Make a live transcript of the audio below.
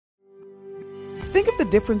Think of the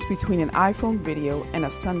difference between an iPhone video and a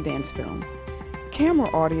Sundance film.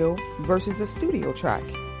 Camera audio versus a studio track.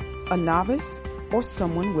 A novice or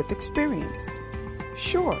someone with experience.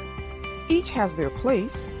 Sure, each has their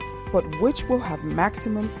place, but which will have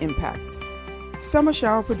maximum impact? Summer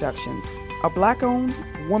Shower Productions, a Black-owned,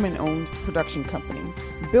 woman-owned production company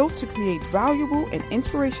built to create valuable and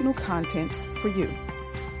inspirational content for you.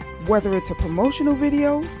 Whether it's a promotional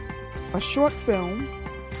video, a short film,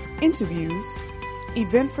 interviews,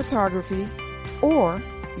 event photography, or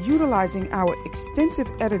utilizing our extensive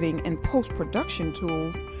editing and post-production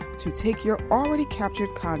tools to take your already captured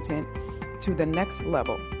content to the next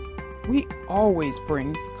level. We always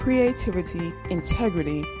bring creativity,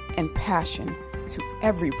 integrity, and passion to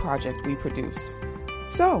every project we produce.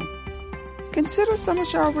 So, consider Summer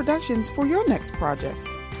Shower Productions for your next project.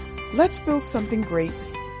 Let's build something great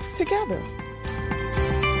together.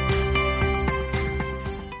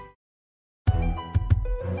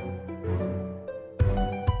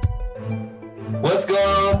 What's going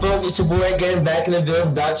on, folks? It's your boy again, back in the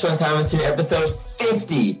building. Dr. Sean Thomas here, episode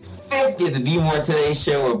 50 of the Be More Today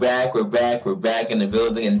show. We're back in the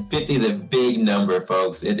building, and 50 is a big number,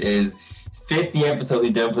 folks. It is 50 episodes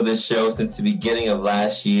we've done for this show since the beginning of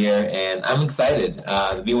last year, and I'm excited.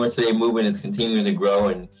 The Be More Today movement is continuing to grow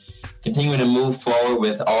and continuing to move forward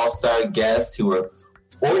with all-star guests who are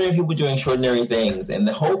ordinary people doing extraordinary things, and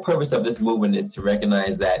the whole purpose of this movement is to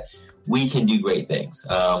recognize that we can do great things.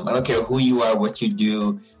 I don't care who you are, what you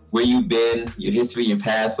do, where you've been, your history, your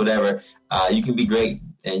past, whatever. You can be great,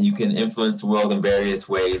 and you can influence the world in various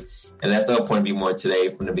ways. And that's the whole point of Be More Today.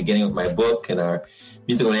 From the beginning of my book and our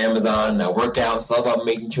music on Amazon, and our workouts, it's all about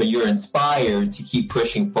making sure you're inspired to keep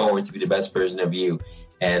pushing forward to be the best version of you.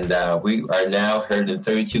 And we are now heard in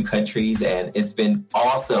 32 countries, and it's been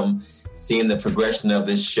awesome seeing the progression of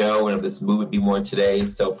this show and of this movement Be More Today.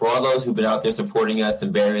 So for all those who've been out there supporting us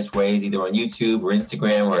in various ways, either on YouTube or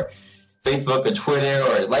Instagram or Facebook or Twitter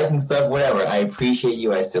or liking stuff, whatever, I appreciate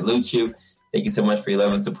you. I salute you. Thank you so much for your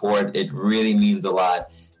love and support. It really means a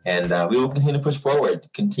lot. And we will continue to push forward,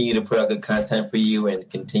 continue to put out good content for you, and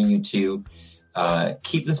continue to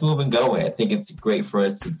keep this movement going. I think it's great for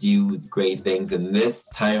us to do great things in this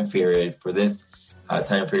time period, for this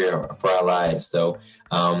time period for our lives. So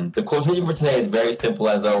the quotation for today is very simple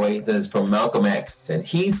as always. It is from Malcolm X. And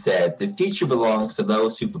he said, "The future belongs to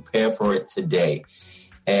those who prepare for it today."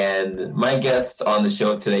 And my guest on the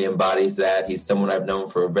show today embodies that. He's someone I've known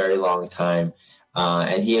for a very long time.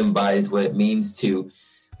 And he embodies what it means to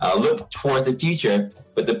look towards the future,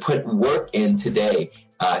 but to put work in today.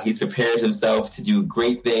 He's prepared himself to do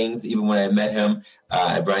great things, even when I met him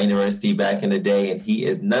at Brown University back in the day. And he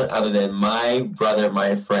is none other than my brother,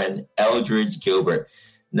 my friend, Eldridge Gilbert.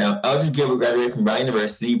 Now, Eldridge Gilbert graduated from Brown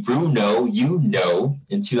University, Bruno,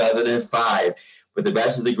 in 2005 with a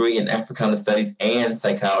bachelor's degree in Africana Studies and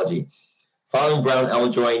Psychology. Following Brown, El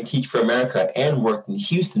joined Teach for America and worked in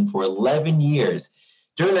Houston for 11 years.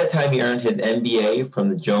 During that time, he earned his MBA from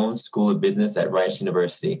the Jones School of Business at Rice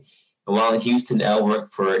University. And while in Houston, El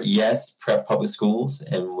worked for Yes Prep Public Schools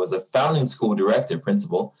and was a founding school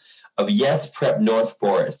principal of Yes Prep North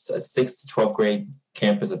Forest, a 6th to 12th grade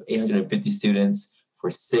campus of 850 students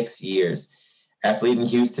for 6 years. After leaving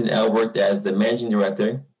Houston, El worked as the managing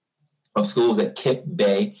director of schools at KIPP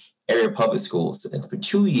Bay Area Public Schools. And for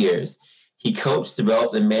 2 years, he coached,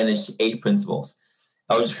 developed, and managed 8 principals.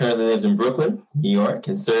 Eldridge currently lives in Brooklyn, New York,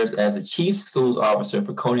 and serves as the Chief Schools Officer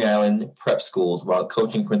for Coney Island Prep Schools while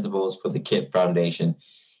coaching principals for the KIPP Foundation.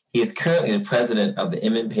 He is currently the president of the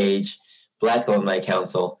Inman Black Alumni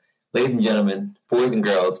Council. Ladies and gentlemen, boys and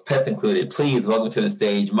girls, pets included, please welcome to the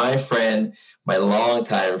stage my friend, my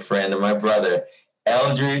longtime friend, and my brother,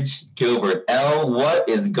 Eldridge Gilbert. El, what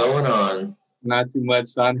is going on? Not too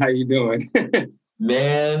much, Sean. How you doing?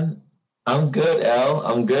 Man, I'm good, El.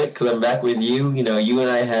 I'm good because I'm back with you. You know, you and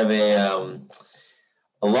I have a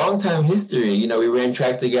long time history. You know, we ran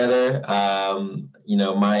track together. You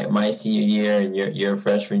know, my senior year and your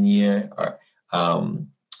freshman year.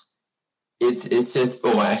 It's just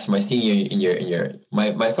actually my senior year and your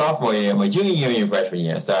my sophomore year, my junior year and your freshman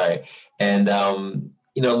year. Sorry, and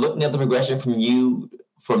you know, looking at the progression from you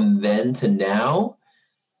from then to now.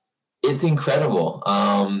 It's incredible.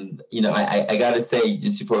 You know, I got to say,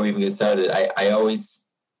 just before we even get started, I always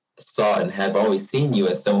saw and have always seen you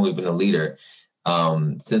as someone who's been a leader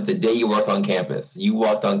since the day you walked on campus. You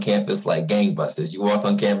walked on campus like gangbusters. You walked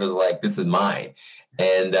on campus like, this is mine.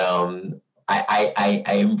 And I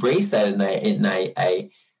embrace that. And I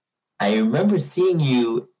remember seeing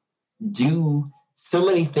you do so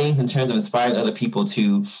many things in terms of inspiring other people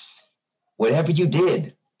to whatever you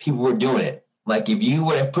did, people were doing it. Like if you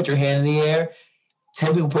would have put your hand in the air,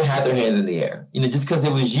 10 people put half their hands in the air, just because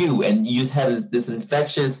it was you and you just had this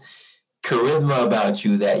infectious charisma about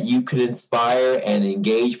you that you could inspire and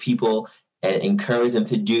engage people and encourage them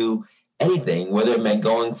to do anything, whether it meant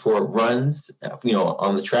going for runs,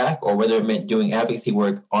 on the track, or whether it meant doing advocacy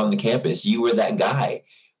work on the campus. You were that guy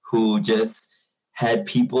who just had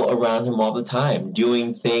people around him all the time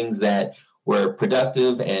doing things that were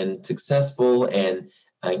productive and successful and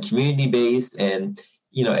community-based. And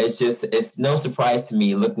it's no surprise to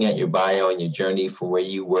me looking at your bio and your journey from where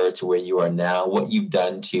you were to where you are now, what you've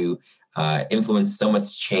done to influence so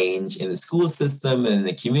much change in the school system and in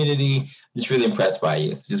the community. I'm just really impressed by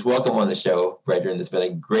you. So just welcome on the show, brethren. It's been a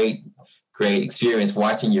great experience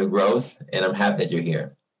watching your growth, and I'm happy that you're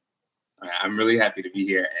here. I'm really happy to be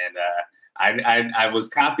here, and I was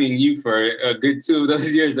copying you for a good 2 of those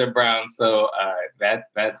years at Brown, so that's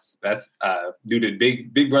due to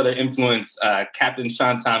big brother influence. Captain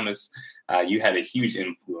Sean Thomas, you had a huge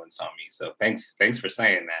influence on me, so thanks for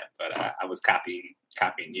saying that. But I was copying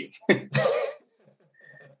you.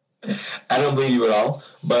 I don't believe you at all,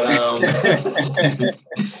 but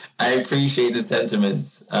I appreciate the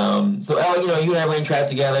sentiments. So El, you and I ran track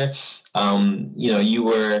together. You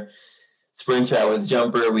were sprinter, I was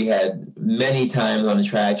jumper. We had many times on the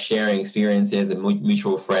track sharing experiences and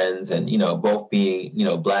mutual friends, and both being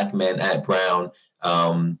Black men at Brown.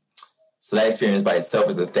 So that experience by itself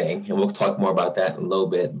is a thing, and we'll talk more about that in a little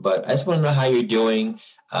bit. But I just want to know how you're doing.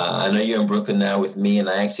 I know you're in Brooklyn now with me, and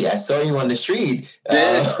I saw you on the street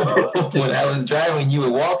when I was driving. You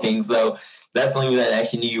were walking, so that's the only reason I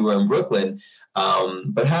actually knew you were in Brooklyn.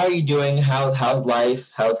 But how are you doing? How's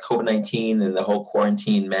life? How's COVID-19 and the whole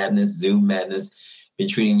quarantine madness, Zoom madness, been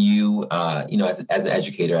treating you? As an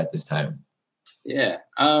educator at this time? Yeah,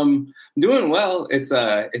 doing well. It's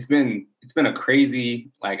been a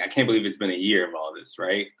crazy, I can't believe it's been a year of all this,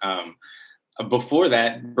 right? Before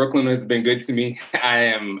that, Brooklyn has been good to me.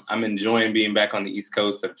 I'm enjoying being back on the East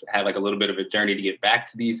Coast. I've had a little bit of a journey to get back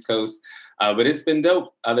to the East Coast, but it's been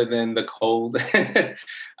dope. Other than the cold,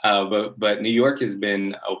 but New York has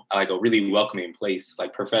been a really welcoming place,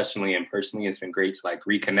 professionally and personally. It's been great to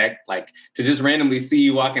reconnect, to just randomly see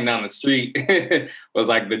you walking down the street was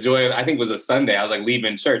the joy of, I think it was a Sunday. I was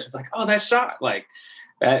leaving church. It's oh, that shot,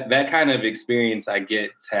 that kind of experience I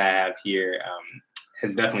get to have here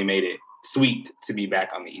has definitely made it sweet to be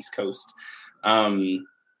back on the East Coast.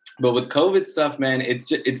 But with COVID stuff, man,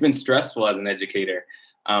 it's been stressful as an educator.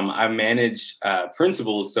 I manage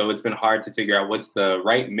principals, so it's been hard to figure out what's the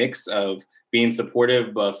right mix of being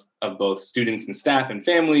supportive of both students and staff and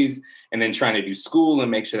families, and then trying to do school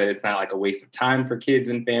and make sure that it's not a waste of time for kids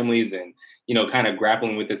and families, and kind of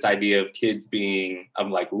grappling with this idea of kids being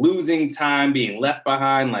losing time, being left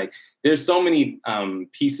behind. There's so many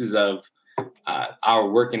pieces of our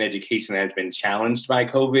work in education that has been challenged by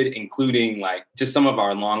COVID, including just some of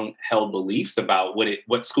our long held beliefs about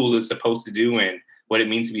what school is supposed to do and what it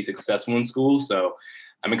means to be successful in school. So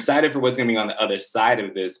I'm excited for what's going to be on the other side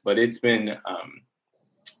of this, but it's been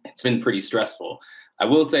pretty stressful. I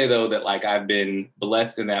will say though that I've been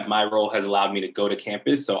blessed in that my role has allowed me to go to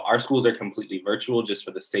campus. So our schools are completely virtual just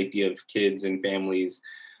for the safety of kids and families.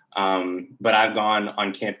 But I've gone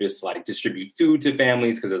on campus, distribute food to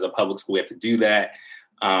families, because as a public school, we have to do that.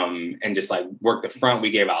 And just work the front. We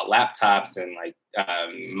gave out laptops and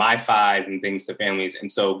MiFis and things to families.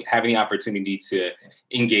 And so having the opportunity to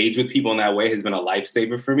engage with people in that way has been a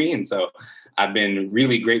lifesaver for me. And so I've been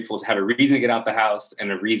really grateful to have a reason to get out the house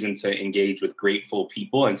and a reason to engage with grateful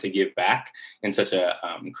people and to give back in such a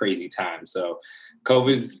crazy time. So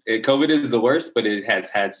COVID is the worst, but it has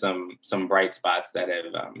had some bright spots that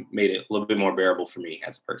have made it a little bit more bearable for me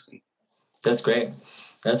as a person. That's great.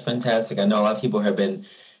 That's fantastic. I know a lot of people have been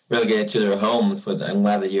relegated to their homes, but I'm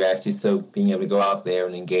glad that you're actually still being able to go out there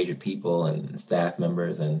and engage with people and staff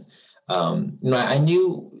members. And, I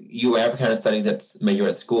knew you were Africana Studies major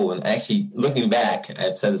at school. And actually, looking back,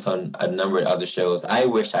 I've said this on a number of other shows, I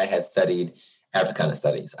wish I had studied Africana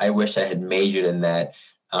Studies. I wish I had majored in that.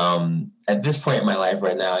 At this point in my life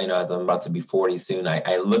right now, as I'm about to be 40 soon,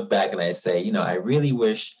 I look back and I say, I really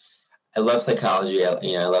wish. I love psychology.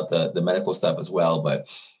 I love the medical stuff as well. But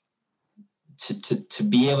to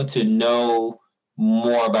be able to know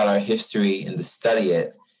more about our history and to study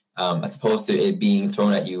it, as opposed to it being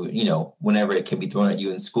thrown at you, whenever it can be thrown at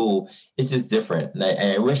you in school, it's just different. And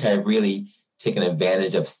I wish I had really taken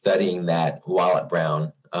advantage of studying that while at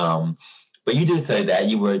Brown. But you did study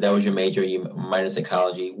that. That was your major. You minored in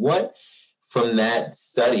psychology. What from that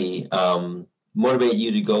study motivated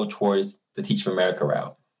you to go towards the Teach for America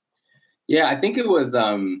route? Yeah, I think it was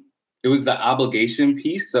the obligation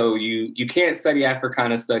piece. So you can't study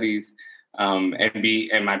Africana Studies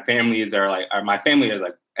and my family is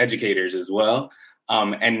like educators as well,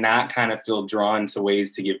 and not kind of feel drawn to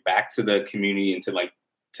ways to give back to the community and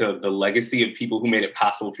to the legacy of people who made it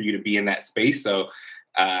possible for you to be in that space. So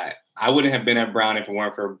I wouldn't have been at Brown if it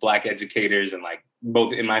weren't for Black educators and like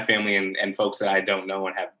both in my family and folks that I don't know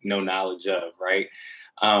and have no knowledge of, right?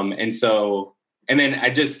 And then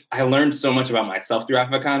I learned so much about myself through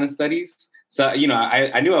Africana studies. So,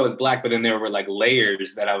 I knew I was Black, but then there were like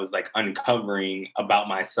layers that I was like uncovering about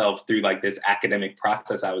myself through like this academic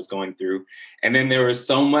process I was going through. And then there was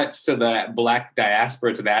so much to the Black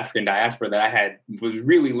diaspora, to the African diaspora that I was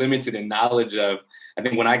really limited in knowledge of. I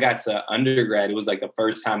think when I got to undergrad, it was like the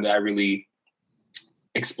first time that I really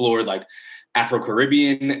explored like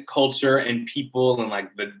Afro-Caribbean culture and people and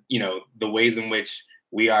like the ways in which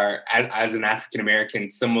we are as an African American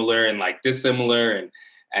similar and like dissimilar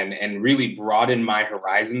and really broaden my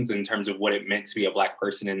horizons in terms of what it meant to be a Black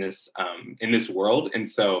person in this world. And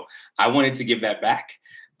so I wanted to give that back,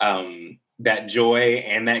 that joy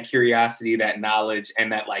and that curiosity, that knowledge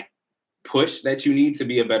and that like push that you need to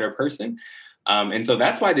be a better person. And so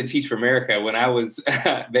that's why I did Teach for America. When I was,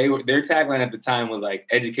 their tagline at the time was like,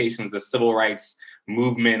 education is the civil rights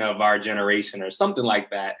movement of our generation or something like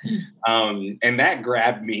that. And that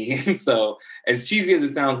grabbed me. And so as cheesy as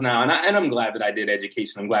it sounds now, and I'm glad that I did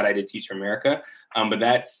education, I'm glad I did Teach for America. And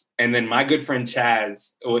then my good friend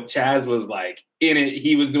Chaz was like in it,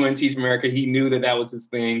 he was doing Teach for America. He knew that was his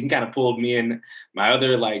thing. He kind of pulled me and my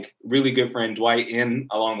other like really good friend Dwight in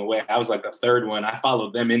along the way. I was like the third one. I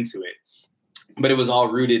followed them into it. But it was all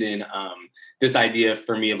rooted in this idea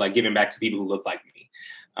for me of like giving back to people who look like me.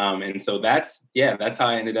 And so that's how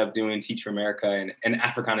I ended up doing Teach for America, and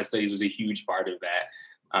Africana Studies was a huge part of that.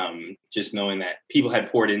 Just knowing that people had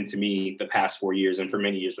poured into me the past 4 years and for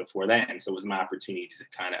many years before that. And so it was my opportunity to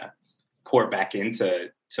kind of pour back into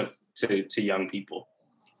young people.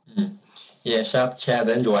 Mm-hmm. Yeah, shout out to Chaz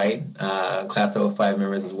and Dwight, class of 05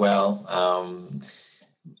 members as well.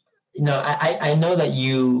 I know that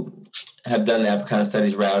you have done the Africana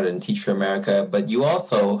Studies route and Teach for America, but you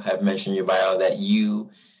also have mentioned in your bio that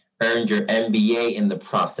you earned your MBA in the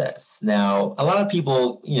process. Now, a lot of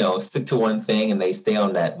people, stick to one thing and they stay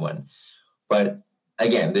on that one. But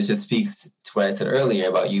again, this just speaks to what I said earlier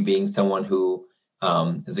about you being someone who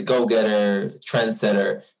is a go-getter,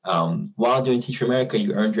 trendsetter. While doing Teach for America,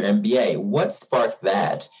 you earned your MBA. What sparked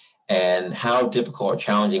that? And how difficult or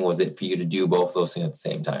challenging was it for you to do both of those things at the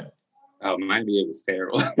same time? Oh, my MBA was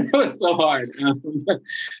terrible. It was so hard.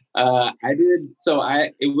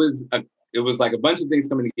 It was like a bunch of things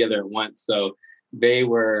coming together at once. So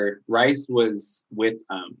Rice was with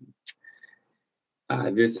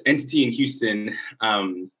this entity in Houston,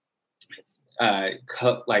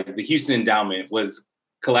 like the Houston Endowment was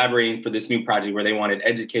collaborating for this new project where they wanted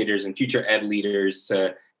educators and future ed leaders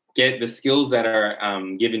to get the skills that are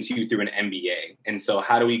given to you through an MBA. And so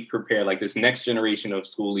how do we prepare like this next generation of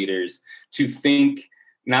school leaders to think,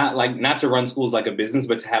 not to run schools like a business,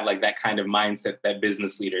 but to have like that kind of mindset that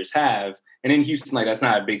business leaders have. And in Houston, like that's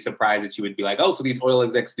not a big surprise that you would be like, oh, so these oil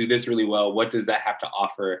execs do this really well. What does that have to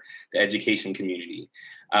offer the education community?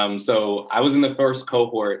 So I was in the first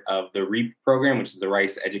cohort of the REAP program, which is the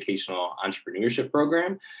Rice Educational Entrepreneurship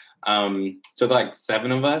Program. So like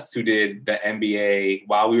 7 of us who did the MBA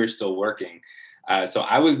while we were still working. So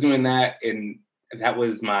I was doing that, and that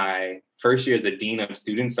was my first year as a dean of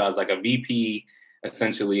students. So I was like a VP,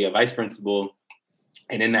 essentially a vice principal,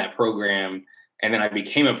 and in that program. And then I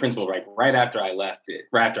became a principal right after I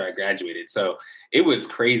graduated. So it was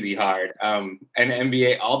crazy hard. And the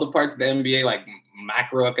MBA, all the parts of the MBA, like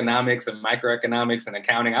macroeconomics and microeconomics and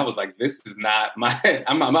accounting, I was like, this is not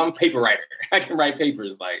I'm a paper writer. I can write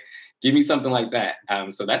papers, like give me something like that.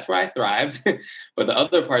 So that's where I thrived. But the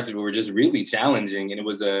other parts of it were just really challenging. And it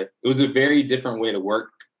was a very different way to work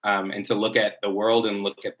and to look at the world and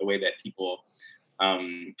look at the way that people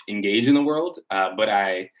engage in the world. But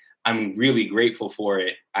I'm really grateful for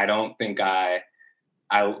it. I don't think I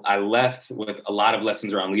left with a lot of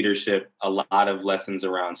lessons around leadership, a lot of lessons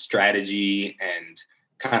around strategy and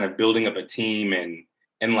kind of building up a team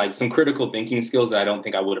and like some critical thinking skills that I don't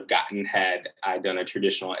think I would have gotten had I done a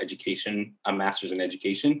traditional education, a master's in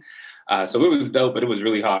education. So it was dope, but it was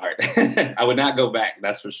really hard. I would not go back,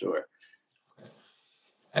 that's for sure.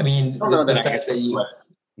 I mean, the fact that you...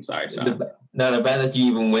 I'm sorry, Sean. The fact that you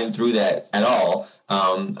even went through that at all,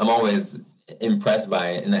 I'm always impressed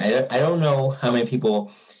by it. And I don't know how many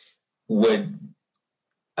people would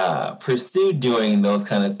pursue doing those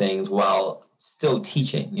kind of things while still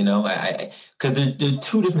teaching, because they're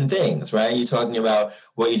two different things, right? You're talking about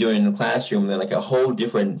what you're doing in the classroom, and then like a whole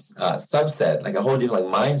different subset, like a whole different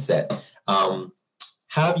like mindset. How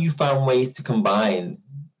have you found ways to combine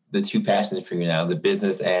the two passions for you now, the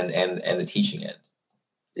business and the teaching end?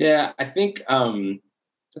 Yeah, I think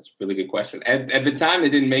that's a really good question. At the time, it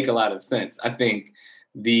didn't make a lot of sense. I think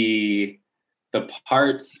the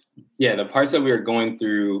parts that we were going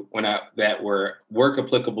through that were work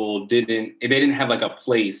applicable they didn't have like a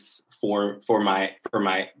place for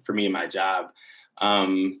me and my job.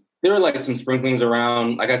 There were like some sprinklings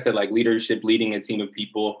around, like I said, like leadership, leading a team of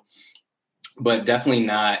people, but definitely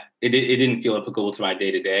not. It didn't feel applicable to my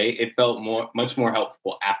day to day. It felt much more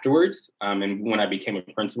helpful afterwards, and when I became a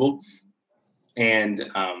principal, and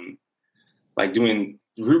like doing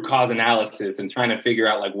root cause analysis and trying to figure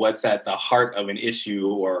out like what's at the heart of an issue,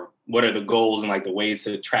 or what are the goals and like the ways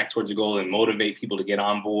to track towards a goal and motivate people to get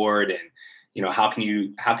on board, and how can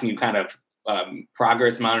you kind of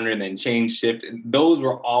progress monitor and then change shift. And those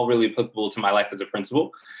were all really applicable to my life as a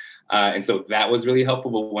principal. And so that was really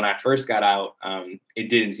helpful. But when I first got out, it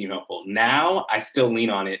didn't seem helpful. Now I still lean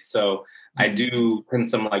on it. So I do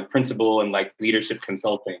some like principal and like leadership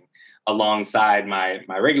consulting alongside my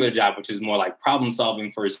regular job, which is more like problem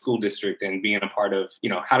solving for a school district and being a part of,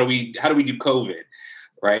 how do we do COVID,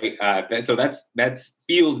 right? So that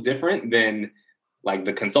feels different than like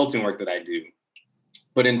the consulting work that I do.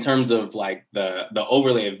 But in terms of like the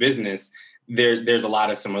overlay of business, there's a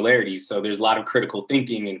lot of similarities. So there's a lot of critical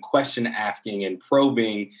thinking and question asking and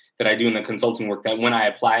probing that I do in the consulting work that when I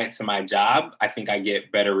apply it to my job, I think I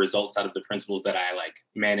get better results out of the principles that I like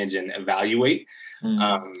manage and evaluate.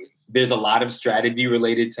 There's a lot of strategy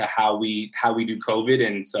related to how we do COVID.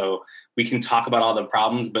 And so we can talk about all the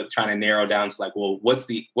problems, but trying to narrow down to like, well, what's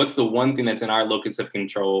the one thing that's in our locus of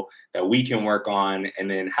control that we can work on? And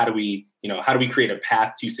then how do we create a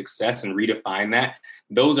path to success and redefine that?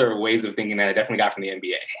 Those are ways of thinking that I definitely got from the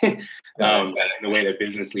MBA, and the way that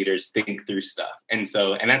business leaders think through stuff. And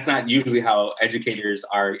that's not usually how educators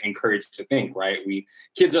are encouraged to think, right?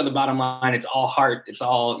 Kids are the bottom line. It's all heart. It's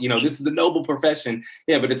all, this is a noble profession.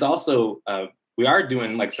 Yeah, but it's also, we are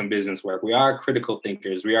doing like some business work. We are critical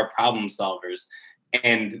thinkers. We are problem solvers.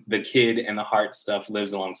 And the kid and the heart stuff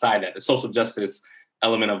lives alongside that. The social justice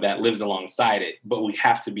element of that lives alongside it. But we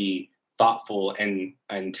have to be thoughtful and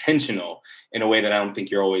intentional in a way that I don't think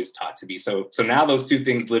you're always taught to be. So now those two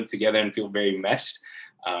things live together and feel very meshed,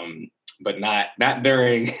 but not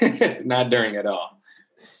during not during at all.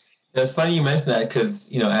 It's funny you mentioned that because,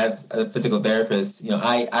 as a physical therapist,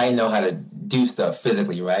 I know how to do stuff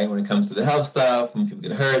physically, right? When it comes to the health stuff, when people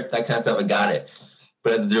get hurt, that kind of stuff, I got it.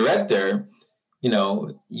 But as a director,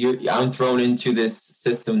 I'm thrown into this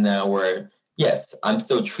system now where, yes, I'm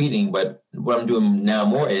still treating, but what I'm doing now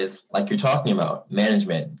more is, like you're talking about,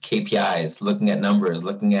 management, KPIs, looking at numbers,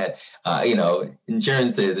 looking at,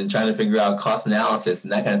 insurances and trying to figure out cost analysis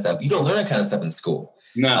and that kind of stuff. You don't learn that kind of stuff in school.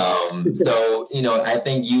 No. So, I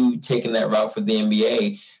think you taking that route for the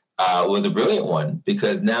MBA was a brilliant one,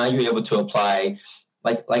 because now you're able to apply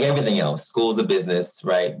like everything else. School's a business,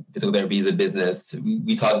 right? Physical therapy is a business.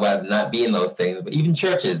 We talk about not being those things, but even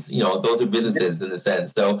churches, those are businesses in a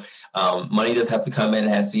sense. So money does have to come in, it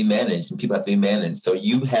has to be managed, and people have to be managed. So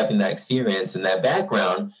you having that experience and that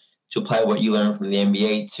background to apply what you learned from the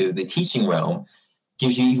MBA to the teaching realm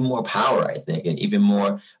gives you even more power, I think, and even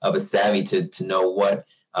more of a savvy to know what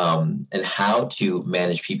and how to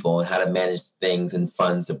manage people and how to manage things and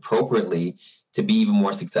funds appropriately to be even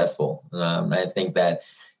more successful. I think that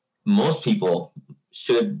most people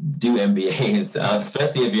should do MBAs,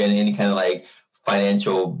 especially if you're in any kind of like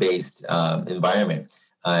financial based environment.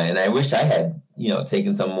 And I wish I had,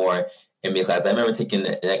 taken some more MBA class. I remember taking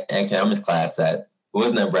an economics class that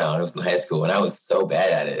wasn't at Brown, it was in high school, and I was so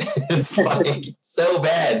bad at it. It's like so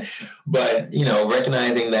bad. But,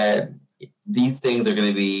 recognizing that these things are going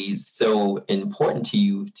to be so important to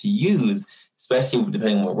you to use, especially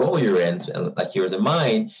depending on what role you're in, like yours and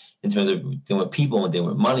mine, in terms of dealing with people and dealing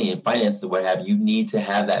with money and finance and what have you. You need to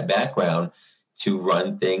have that background to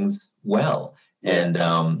run things well. Yeah. And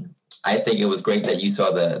I think it was great that you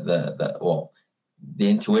saw the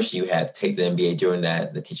intuition you had to take the MBA during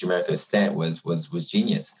the Teach America stint was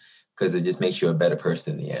genius, because it just makes you a better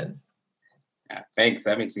person in the end. Yeah, thanks.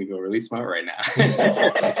 That makes me feel really smart right now.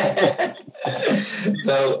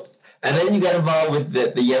 So, and then you got involved with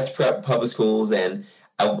the Yes Prep public schools, and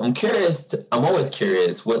I'm always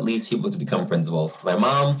curious what leads people to become principals. My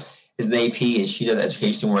mom is an AP and she does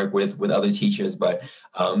education work with other teachers, but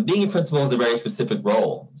being a principal is a very specific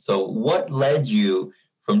role. So what led you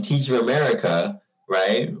from Teach America,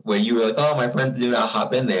 right? Where you were like, oh, my friends do not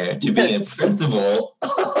hop in there, to being a principal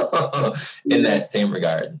in that same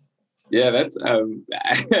regard? Yeah, that's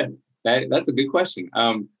that's a good question.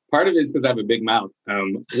 Part of it is because I have a big mouth.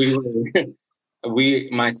 We were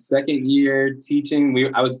my second year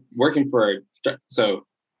teaching. I was working for so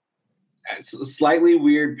slightly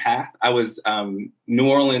weird path. I was New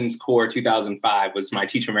Orleans Core 2005 was my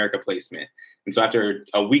Teach America placement. And so after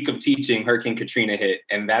a week of teaching, Hurricane Katrina hit,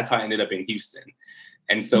 and that's how I ended up in Houston.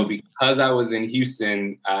 And so because I was in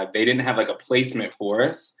Houston, they didn't have like a placement for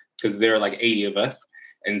us because there were like 80 of us.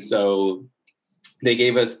 And so they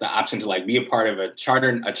gave us the option to like be a part of a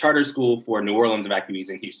charter school for New Orleans evacuees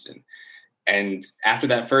in Houston. And after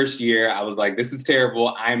that first year, I was like, this is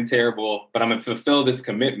terrible. I'm terrible, but I'm going to fulfill this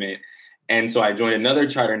commitment. And so I joined another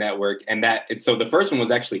charter network, and so the first one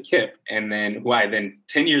was actually KIPP, and then who I then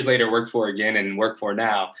 10 years later worked for again and work for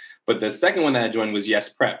now. But the second one that I joined was Yes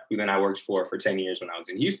Prep, who then I worked for 10 years when I was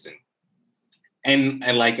in Houston. And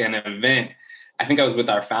like an event, I think I was with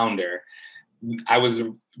our founder. I was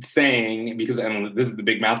saying, because and this is the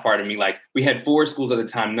big mouth part of me, like we had 4 schools at the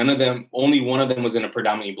time. Only one of them was in a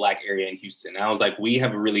predominantly Black area in Houston. And I was like, we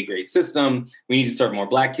have a really great system. We need to serve more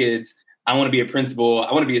Black kids. I want to be a principal.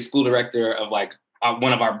 I want to be a school director of like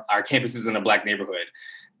one of our campuses in a Black neighborhood.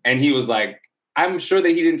 And he was like, I'm sure that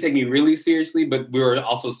he didn't take me really seriously, but we were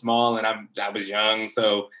also small and I was young.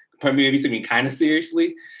 So maybe he took me kind of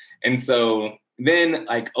seriously. And so then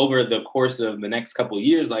like over the course of the next couple of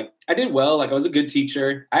years, like I did well, like I was a good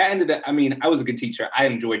teacher. I was a good teacher. I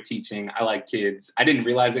enjoyed teaching. I like kids. I didn't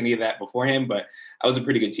realize any of that beforehand, but I was a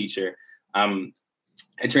pretty good teacher.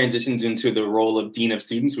 I transitioned into the role of Dean of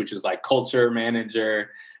Students, which is like culture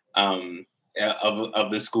manager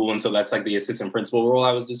of the school. And so that's like the assistant principal role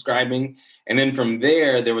I was describing. And then from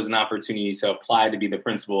there was an opportunity to apply to be the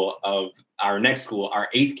principal of our next school, our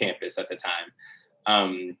 8th campus at the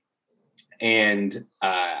time. And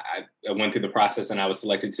I went through the process and I was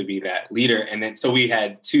selected to be that leader. And then, so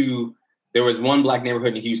there was one Black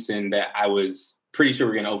neighborhood in Houston that I was pretty sure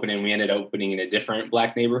we were going to open, and we ended up opening in a different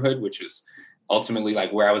Black neighborhood, which was ultimately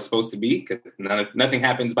like where I was supposed to be, because nothing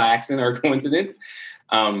happens by accident or coincidence.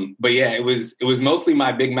 But yeah, it was mostly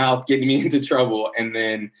my big mouth getting me into trouble. And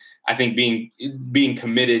then I think being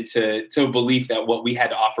committed to a belief that what we had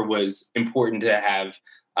to offer was important to have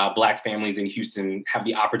Black families in Houston have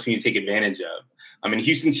the opportunity to take advantage of. I mean,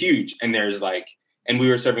 Houston's huge, and and we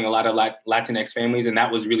were serving a lot of Latinx families, and that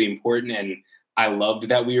was really important. And I loved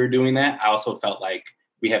that we were doing that. I also felt like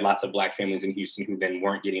we had lots of Black families in Houston who then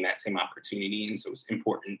weren't getting that same opportunity. And so it's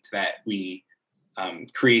important that we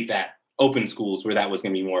create that open schools where that was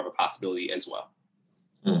going to be more of a possibility as well.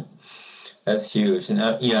 That's huge. And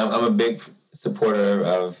I'm a big supporter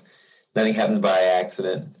of nothing happens by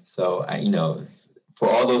accident. So for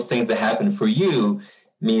all those things that happened for you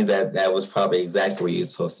means that was probably exactly where you're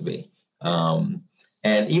supposed to be.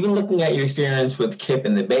 And even looking at your experience with KIPP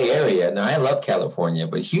in the Bay Area, now I love California,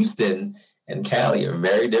 but Houston and Cali are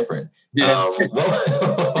very different. Yeah.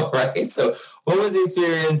 Right. So what was the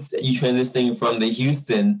experience you transitioning from the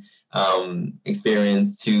Houston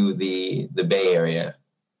experience to the Bay Area?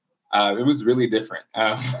 It was really different.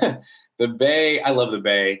 The Bay, I love the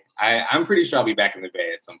Bay. I'm pretty sure I'll be back in the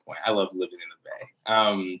Bay at some point. I love living in the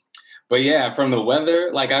Bay. But yeah, from the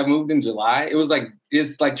weather, like I moved in July.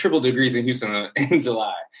 It's like triple degrees in Houston in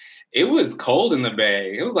July. It was cold in the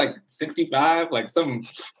Bay. It was like 65, like some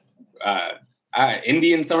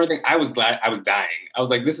Indian summer thing. I was dying. I was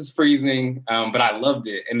like, this is freezing, but I loved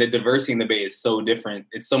it. And the diversity in the Bay is so different.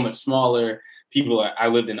 It's so much smaller. I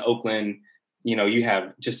lived in Oakland. You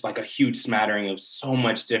have just like a huge smattering of so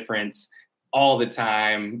much difference all the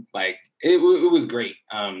time. Like it was great.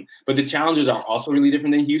 But the challenges are also really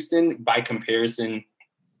different than Houston. By comparison,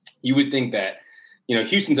 you would think that,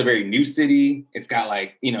 Houston's a very new city. It's got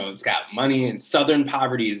it's got money, and Southern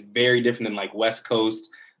poverty is very different than like West Coast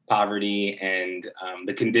poverty, and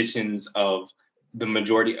the conditions of the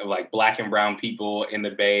majority of like Black and brown people in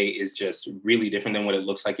the Bay is just really different than what it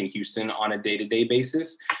looks like in Houston on a day-to-day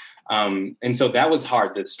basis. And so that was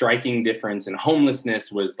hard. The striking difference in homelessness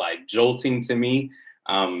was like jolting to me.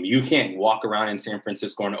 You can't walk around in San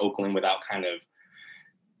Francisco and Oakland without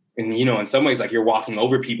in some ways, like you're walking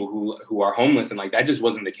over people who are homeless, and like that just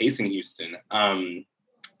wasn't the case in Houston.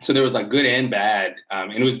 So there was like good and bad,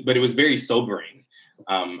 but it was very sobering.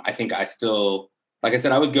 I think I still, like I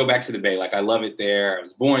said, I would go back to the Bay. Like I love it there. I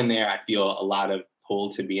was born there. I feel a lot of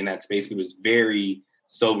pull to be in that space. It was very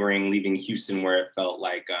sobering leaving Houston, where it felt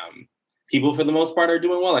like people for the most part are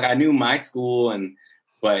doing well. Like I knew my school,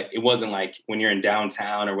 but it wasn't like when you're in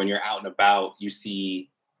downtown or when you're out and about, you see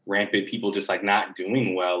rampant people just like not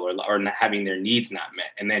doing well or not having their needs not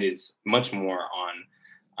met. And that is much more on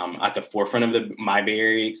at the forefront of my Bay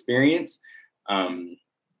Area experience. You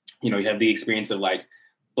have the experience of like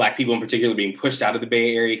Black people in particular being pushed out of the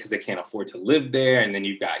Bay Area because they can't afford to live there. And then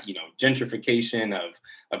you've got, gentrification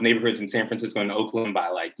of neighborhoods in San Francisco and Oakland by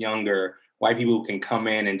like younger white people who can come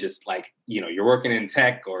in and just like, you're working in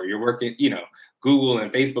tech or you're working, Google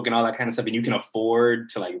and Facebook and all that kind of stuff. And you can afford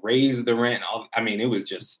to like raise the rent.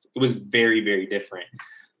 It was very, very different.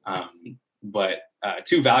 But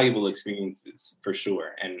two valuable experiences for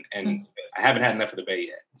sure. And I haven't had enough of the Bay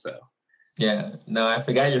yet, so. Yeah, no, I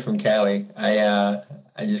forgot you're from Cali. I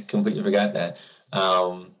just completely forgot that.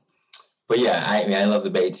 But yeah, I love the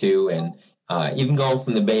Bay too, and even going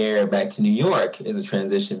from the Bay Area back to New York is a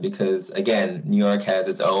transition because again, New York has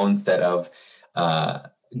its own set of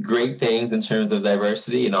great things in terms of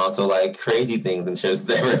diversity, and also like crazy things in terms of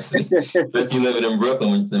diversity. Especially living in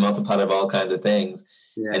Brooklyn, which is the melting pot of all kinds of things.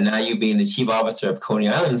 Yeah. And now you being the chief officer of Coney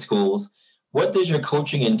Island schools, what does your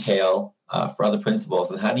coaching entail for other principals,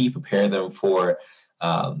 and how do you prepare them for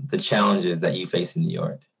the challenges that you face in New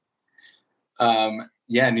York?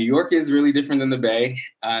 New York is really different than the Bay.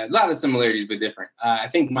 A lot of similarities, but different. I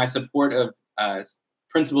think my support of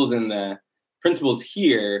principals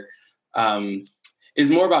here is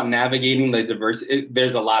more about navigating the diversity.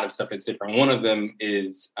 There's a lot of stuff that's different. One of them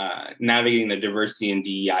is navigating the diversity and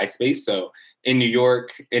DEI space. So in New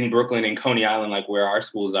York, in Brooklyn, in Coney Island, like where our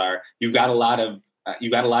schools are, you've got a lot of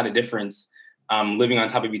difference living on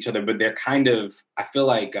top of each other, but they're kind of, I feel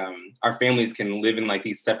like our families can live in like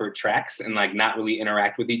these separate tracks and like not really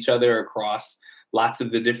interact with each other across lots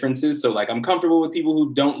of the differences. So like I'm comfortable with people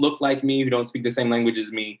who don't look like me, who don't speak the same language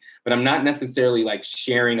as me, but I'm not necessarily like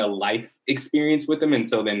sharing a life experience with them. And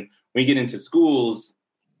so then when you get into schools,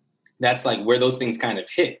 that's like where those things kind of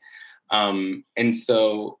hit. And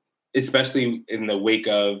so especially in the wake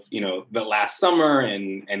of, the last summer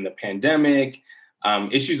and the pandemic,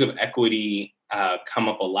 issues of equity come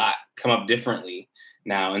up differently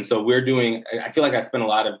now. And so I feel like I spent a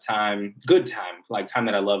lot of time, good time, like time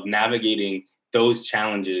that I love navigating those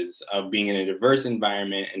challenges of being in a diverse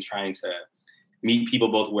environment and trying to meet people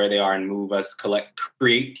both where they are and move us,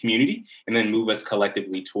 create community, and then move us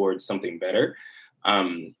collectively towards something better.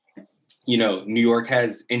 New York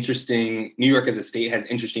as a state has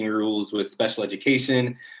interesting rules with special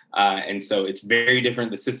education. And so it's very different.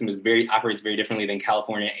 The system operates very differently than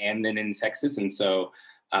California and then in Texas. And so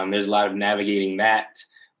there's a lot of navigating that.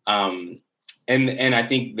 And I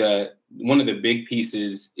think one of the big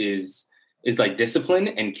pieces is like discipline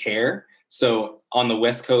and care. So on the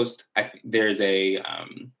West Coast, I think there's a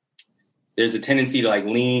tendency to like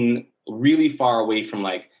lean really far away from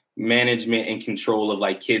like management and control of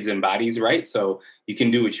like kids and bodies, right? So you can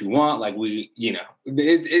do what you want. Like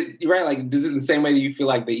it's right. Like this is the same way that you feel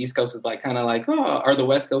like the East Coast is like kind of like, or the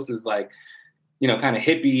West Coast is like, kind of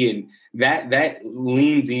hippie, and that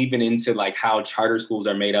leans even into like how charter schools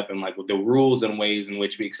are made up and like the rules and ways in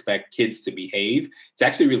which we expect kids to behave. It's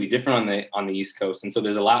actually really different on the East Coast, and so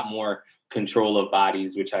there's a lot more control of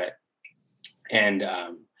bodies,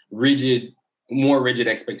 more rigid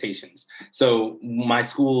expectations. So my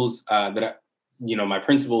schools my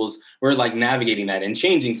principals were like navigating that and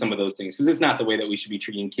changing some of those things, because it's not the way that we should be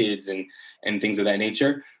treating kids and things of that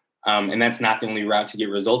nature. And that's not the only route to get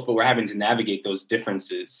results, but we're having to navigate those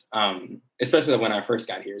differences, especially when I first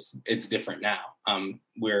got here. It's different now.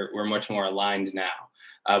 We're much more aligned now.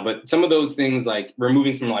 But some of those things, like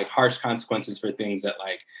removing some like harsh consequences for things that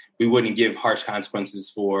like we wouldn't give harsh consequences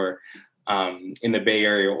for in the Bay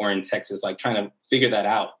Area or in Texas, like trying to figure that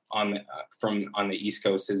out on the East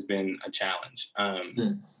Coast has been a challenge.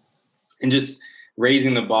 And just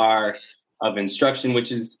raising the bar of instruction,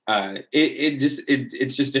 which is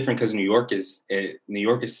it's just different because New York is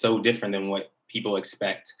so different than what people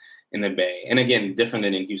expect in the Bay, and again different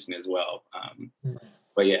than in Houston as well.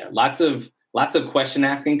 But yeah, lots of question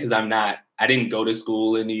asking, because I didn't go to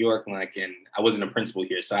school in New York, and I wasn't a principal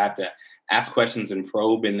here, so I have to ask questions and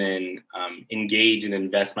probe, and then engage and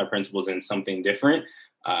invest my principles in something different,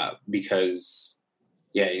 because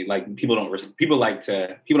like people don't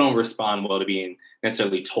respond well to being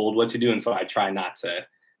necessarily told what to do, and so I try not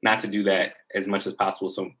to do that as much as possible,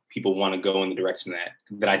 so people want to go in the direction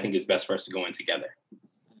that I think is best for us to go in together.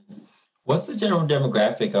 What's the general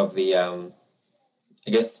demographic of the I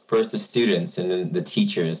guess first the students and then the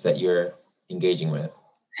teachers that you're engaging with?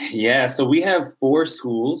 Yeah, so we have 4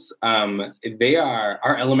 schools.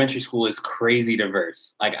 Our elementary school is crazy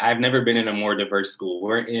diverse. Like I've never been in a more diverse school.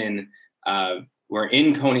 We're we're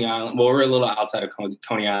in Coney Island. Well, we're a little outside of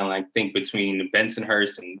Coney Island, I think between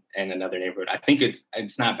Bensonhurst and another neighborhood. I think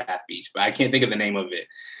it's not Bath Beach, but I can't think of the name of it.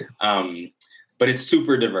 But it's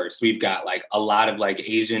super diverse. We've got like a lot of like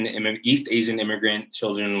East Asian immigrant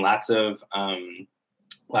children, lots of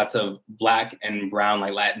Black and brown,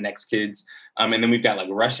 like Latinx kids. And then we've got like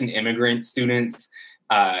Russian immigrant students.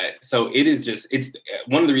 So it's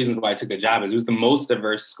one of the reasons why I took the job is it was the most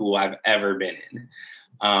diverse school I've ever been in.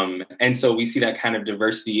 And so we see that kind of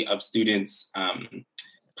diversity of students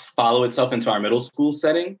follow itself into our middle school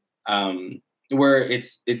setting, where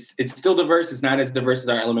it's still diverse. It's not as diverse as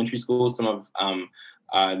our elementary schools. Some of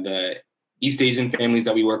the East Asian families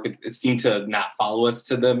that we work with seem to not follow us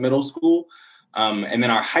to the middle school. And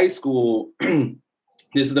then our high school,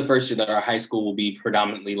 this is the first year that our high school will be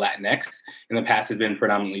predominantly Latinx. In the past, it's been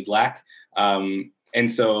predominantly Black. And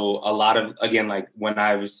so a lot of, again, like when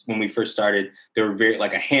we first started, there were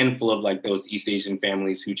like a handful of like those East Asian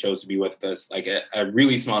families who chose to be with us, like a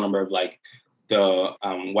really small number of like the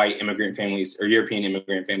white immigrant families or European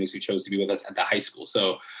immigrant families who chose to be with us at the high school.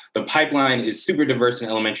 So the pipeline is super diverse in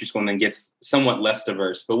elementary school and then gets somewhat less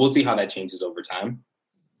diverse, but we'll see how that changes over time.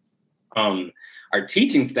 Our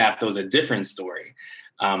teaching staff, though, is a different story.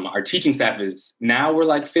 Our teaching staff we're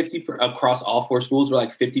like 50 across all 4 schools. We're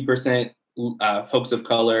like 50% folks of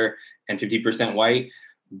color and 50% white,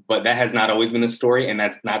 but that has not always been the story, and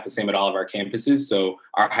that's not the same at all of our campuses. So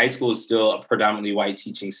our high school is still a predominantly white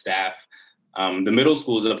teaching staff. The middle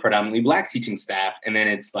school is a predominantly Black teaching staff, and then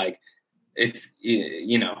it's like it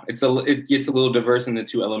gets a little diverse in the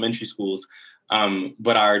 2 elementary schools,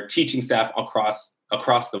 but our teaching staff across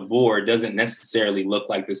the board doesn't necessarily look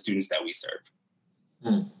like the students that we serve.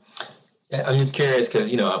 Yeah, I'm just curious because,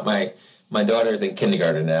 my daughter is in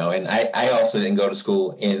kindergarten now, and I also didn't go to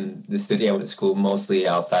school in the city. I went to school mostly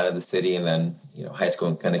outside of the city, and then, high school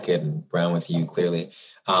in Connecticut and Brown with you, clearly.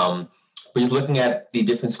 But just looking at the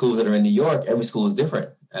different schools that are in New York, every school is different.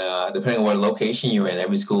 Depending on what location you're in,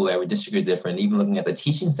 every school, every district is different. Even looking at the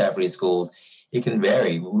teaching staff for these schools, it can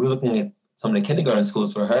vary. We were looking at some of the kindergarten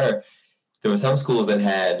schools for her. There were some schools that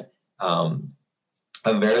had a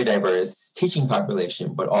very diverse teaching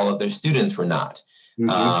population, but all of their students were not.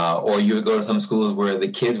 Mm-hmm. Or you would go to some schools where the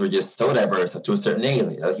kids were just so diverse up to a certain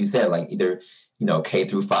age. Like you said, like either, K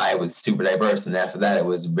through 5 was super diverse. And after that, it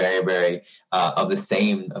was very, very of the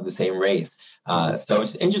same race. So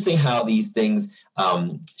it's interesting how these things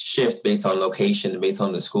shifts based on location, based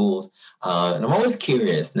on the schools. And I'm always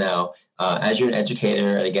curious now, as you're an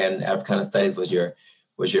educator, and again, Africana Studies was your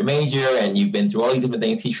major, and you've been through all these different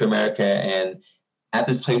things, Teach for America, and at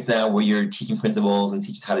this place now where you're teaching principals and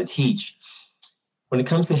teachers how to teach. When it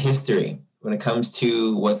comes to history, when it comes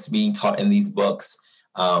to what's being taught in these books,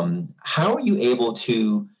 how are you able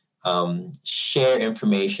to share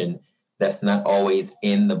information that's not always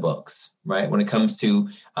in the books, right? When it comes to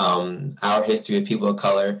our history of people of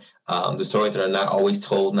color, the stories that are not always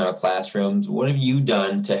told in our classrooms, what have you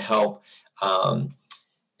done to help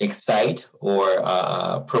excite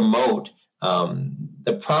or promote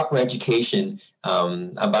the proper education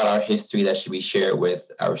about our history that should be shared with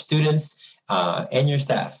our students and your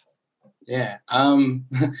staff? Yeah,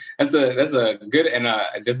 that's a good and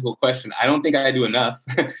a difficult question. I don't think I do enough.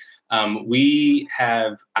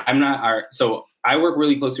 So I work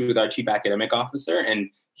really closely with our chief academic officer, and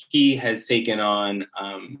he has taken on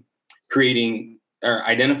creating or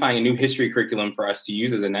identifying a new history curriculum for us to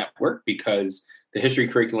use as a network, because the history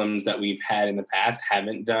curriculums that we've had in the past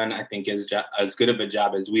haven't done, I think, as good of a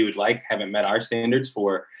job as we would like, haven't met our standards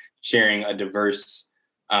for sharing a diverse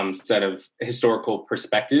set of historical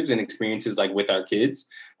perspectives and experiences like with our kids.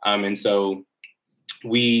 And so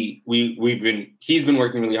he's been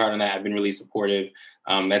working really hard on that. I've been really supportive.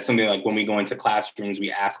 That's something like when we go into classrooms,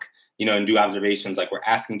 we ask, and do observations, like we're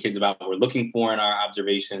asking kids about what we're looking for in our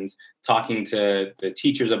observations, talking to the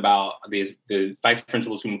teachers about the vice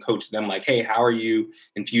principals who coach them, like, hey, how are you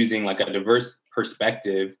infusing like a diverse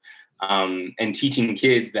perspective and teaching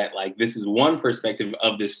kids that like, this is one perspective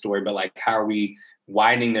of this story, but like, how are we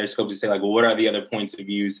widening their scope to say like, well, what are the other points of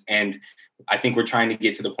views? And I think we're trying to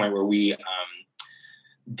get to the point where we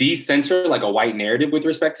decenter like a white narrative with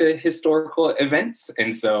respect to historical events.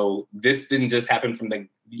 And so this didn't just happen from the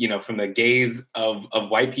gaze of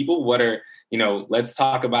white people. Let's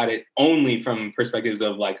talk about it only from perspectives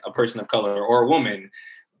of like a person of color or a woman,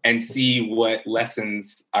 and see what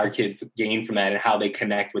lessons our kids gain from that and how they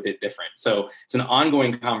connect with it different. So it's an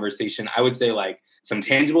ongoing conversation. I would say like some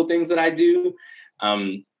tangible things that I do.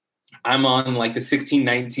 I'm on like the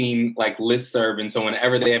 1619 like listserv. And so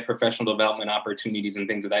whenever they have professional development opportunities and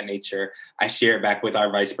things of that nature, I share it back with our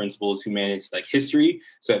vice principals who manage like history,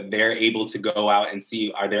 so that they're able to go out and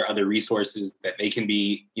see, are there other resources that they can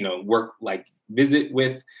be, work, like visit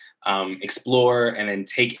with, explore, and then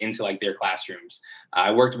take into like their classrooms.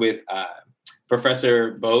 I worked with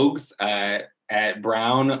Professor Bogues at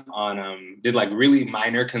Brown on did like really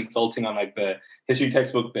minor consulting on like the history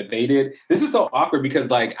textbook that they did. This is so awkward because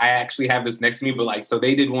like I actually have this next to me, but like, so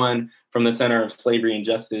they did one from the Center of Slavery and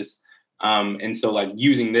Justice. And so like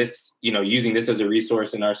using this as a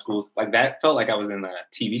resource in our schools, like that felt like I was in a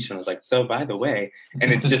TV show. I was like, so by the way,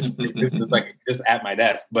 and it's just, this is like just at my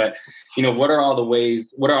desk, but what are all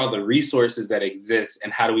the resources that exist,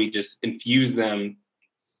 and how do we just infuse them?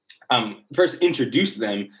 First introduce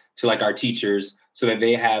them to like our teachers so that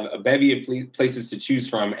they have a bevy of places to choose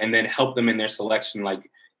from, and then help them in their selection, like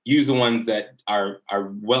use the ones that are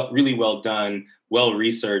really well done, well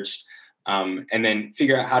researched, and then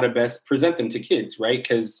figure out how to best present them to kids, right?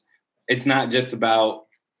 Because it's not just about,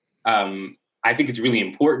 I think it's really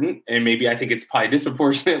important, and maybe I think it's probably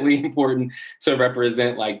disproportionately important to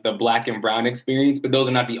represent like the Black and Brown experience, but those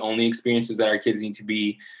are not the only experiences that our kids need to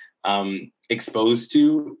be exposed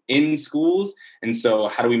to in schools. And so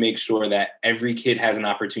how do we make sure that every kid has an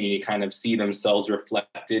opportunity to kind of see themselves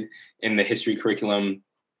reflected in the history curriculum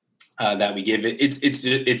that we give it?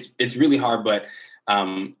 It's really hard, but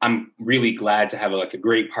I'm really glad to have a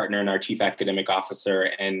great partner in our chief academic officer,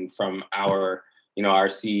 and from our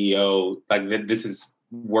CEO, like this is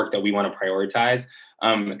work that we want to prioritize.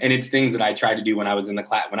 And it's things that I tried to do when I was in the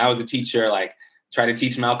class, when I was a teacher, like try to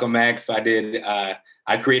teach Malcolm X. So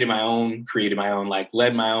I created my own, like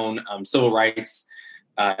led my own civil rights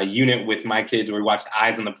unit with my kids, where we watched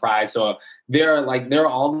Eyes on the Prize. So there are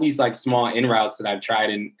all these like small in routes that I've tried.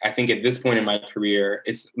 And I think at this point in my career,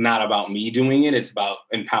 it's not about me doing it. It's about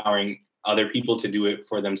empowering other people to do it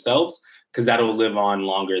for themselves, because that'll live on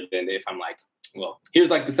longer than if I'm like, well, here's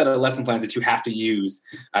like the set of lesson plans that you have to use.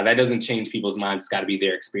 That doesn't change people's minds. It's got to be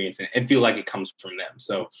their experience and feel like it comes from them.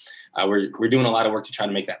 So we're doing a lot of work to try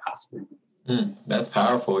to make that possible. That's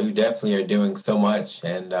powerful. You definitely are doing so much.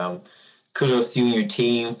 And kudos to you and your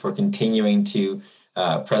team for continuing to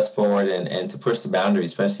press forward and to push the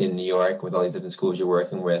boundaries, especially in New York with all these different schools you're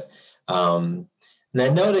working with. And I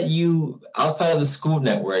know that you, outside of the school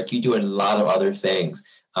network, you do a lot of other things.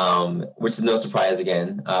 Which is no surprise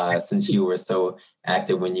again, since you were so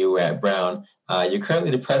active when you were at Brown. You're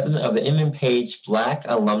currently the president of the Inman Black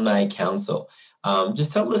Alumni Council.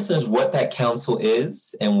 Just tell listeners what that council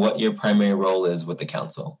is and what your primary role is with the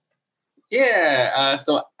council. Yeah,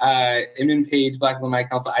 so Inman Black Alumni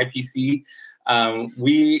Council, IPC,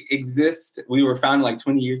 we were founded like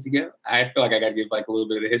 20 years ago. I feel like I got to give like a little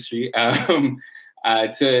bit of the history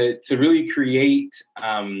to really create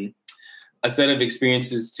a set of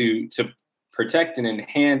experiences to protect and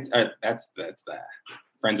enhance. That's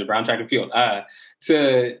Friends of Brown Track and Field. I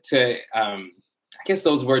guess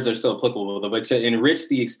those words are still applicable, but to enrich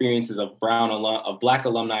the experiences of Black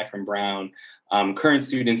alumni from Brown, current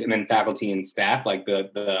students, and then faculty and staff, like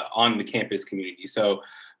the on the campus community. So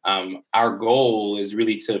our goal is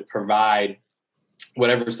really to provide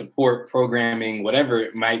whatever support, programming, whatever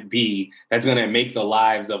it might be, that's going to make the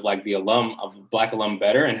lives of like the Black alum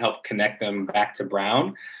better and help connect them back to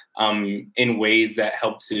Brown in ways that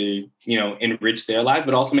help to, enrich their lives,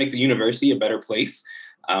 but also make the university a better place,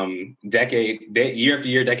 year after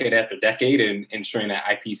year, decade after decade, and ensuring that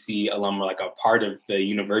IPC alum are like a part of the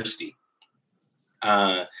university.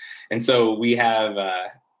 And so we have,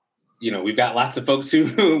 we've got lots of folks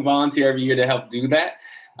who volunteer every year to help do that.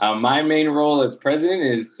 My main role as president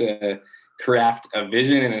is to craft a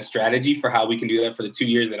vision and a strategy for how we can do that for the 2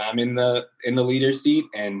 years that I'm in the leader seat.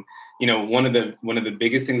 And one of the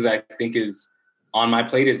biggest things I think is on my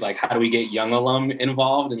plate is like, how do we get young alum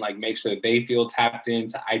involved and like make sure that they feel tapped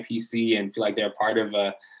into IPC and feel like they're part of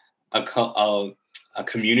a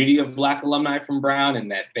community of Black alumni from Brown, and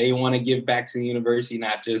that they want to give back to the university,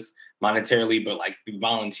 not just monetarily, but like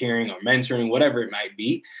volunteering or mentoring, whatever it might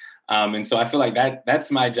be. And so I feel like that's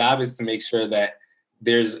my job, is to make sure that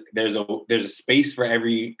there's a space for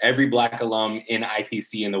every Black alum in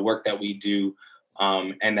IPC and the work that we do,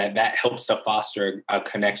 and that helps to foster a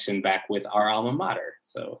connection back with our alma mater.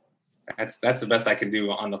 So that's the best I can do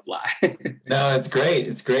on the fly. No, it's great.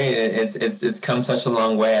 It's great. It's come such a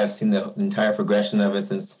long way. I've seen the entire progression of it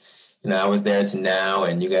since I was there to now,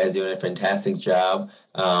 and you guys doing a fantastic job.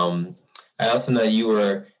 I also know you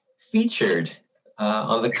were featured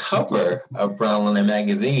on the cover of Brown Alumni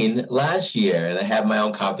magazine last year, and I have my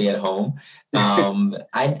own copy at home.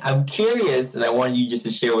 I'm curious, and I want you just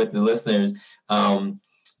to share with the listeners,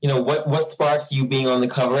 what sparked you being on the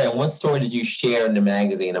cover, and what story did you share in the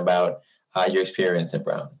magazine about your experience at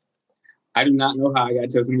Brown? I do not know how I got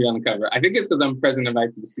chosen to be on the cover. I think it's because I'm president of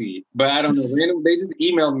IPC, but I don't know. They just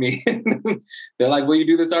emailed me. They're like, will you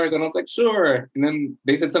do this article? And I was like, sure. And then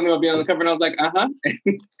they said something about being on the cover, and I was like, uh-huh.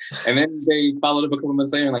 And then they followed up a couple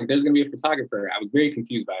months later and like, there's going to be a photographer. I was very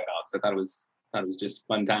confused by it all because I thought it was just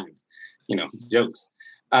fun times, jokes.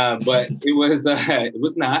 But it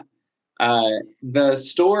was not. The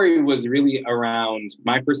story was really around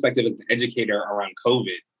my perspective as an educator around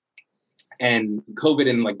COVID. And COVID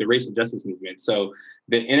and like the racial justice movement. So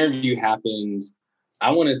the interview happened, I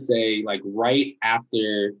want to say like right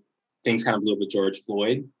after things kind of blew up with George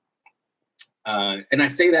Floyd. And I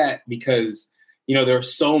say that because, there are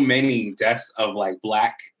so many deaths of like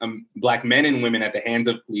Black men and women at the hands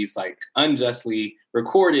of police, like unjustly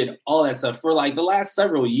recorded, all that stuff for like the last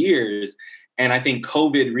several years. And I think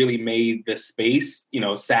COVID really made the space,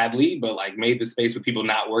 sadly, but like made the space with people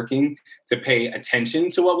not working to pay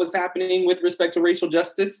attention to what was happening with respect to racial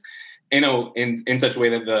justice, in such a way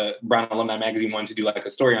that the Brown Alumni magazine wanted to do like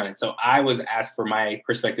a story on it. So I was asked for my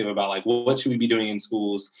perspective about like, what should we be doing in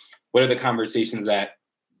schools? What are the conversations that,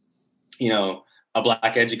 a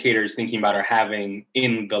Black educator is thinking about or having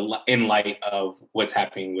in light of what's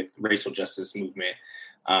happening with racial justice movement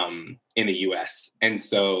in the US. And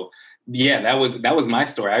so, yeah, that was my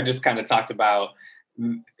story. I just kind of talked about,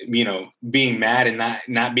 being mad and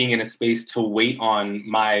not being in a space to wait on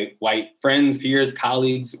my white friends, peers,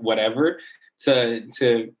 colleagues, whatever,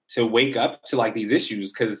 to wake up to like these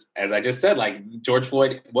issues. Because as I just said, like George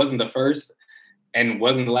Floyd wasn't the first and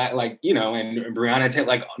wasn't the last, and Breonna Taylor,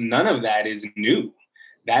 like none of that is new.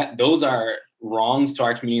 Those are wrongs to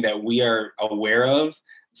our community that we are aware of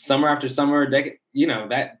summer after summer, decade,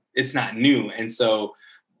 that it's not new. And so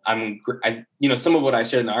some of what I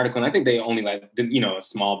shared in the article, and I think they only a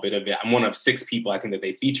small bit of it. I'm one of 6 people I think that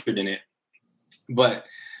they featured in it, but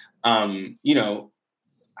we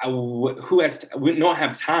don't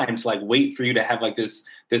have time to like wait for you to have like this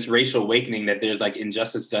racial awakening that there's like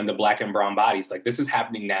injustice done to Black and brown bodies. Like this is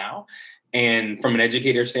happening now. And from an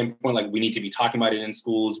educator standpoint, like we need to be talking about it in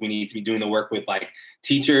schools. We need to be doing the work with like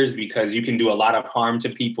teachers, because you can do a lot of harm to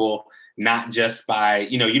people, not just by,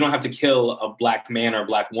 you don't have to kill a Black man or a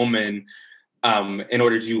Black woman in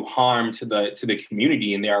order to do harm to the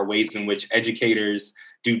community. And there are ways in which educators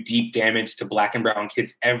do deep damage to Black and brown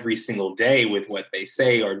kids every single day with what they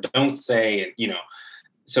say or don't say. And,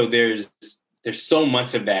 so there's so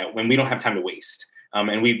much of that when we don't have time to waste.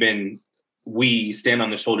 And we stand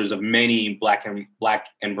on the shoulders of many Black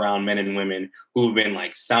and brown men and women who've been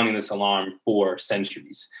like sounding this alarm for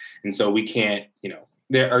centuries. And so we can't,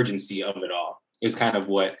 the urgency of it all is kind of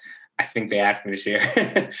what I think they asked me to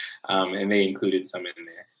share. And they included some in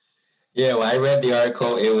there. Yeah, well, I read the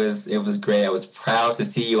article. It was great. I was proud to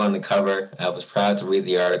see you on the cover. I was proud to read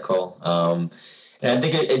the article. And I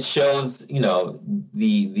think it shows,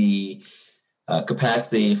 the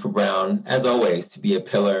capacity for Brown, as always, to be a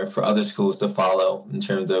pillar for other schools to follow in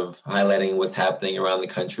terms of highlighting what's happening around the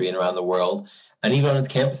country and around the world, and even on its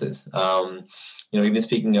campuses. Even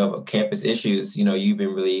speaking of campus issues, you've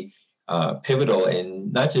been really pivotal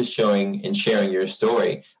in not just showing and sharing your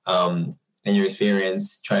story and your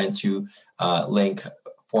experience trying to link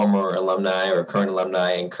former alumni or current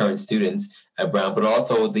alumni and current students at Brown, but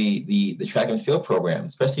also the track and field program,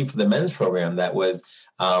 especially for the men's program that was,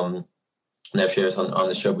 and I've shared this on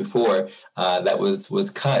the show before, that was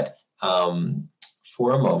cut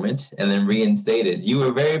for a moment and then reinstated. You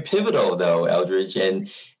were very pivotal, though, Eldridge,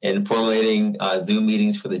 in formulating Zoom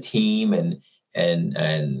meetings for the team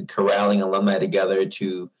and corralling alumni together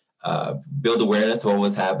to build awareness of what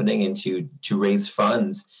was happening and to raise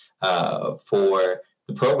funds for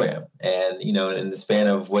the program. And, in the span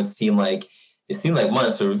of what seemed like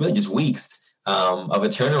months, but it was really just weeks of a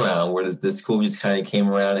turnaround where the school just kind of came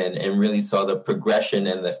around and really saw the progression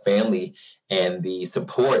and the family and the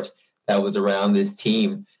support that was around this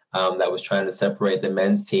team that was trying to separate the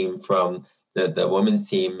men's team from the women's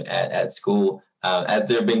team at school. As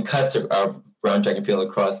there have been cuts of Brown track and field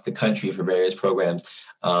across the country for various programs,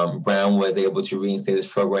 Brown was able to reinstate this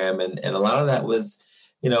program. And a lot of that was,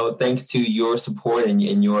 thanks to your support and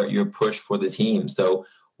your push for the team. So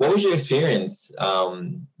what was your experience,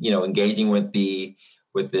 engaging with the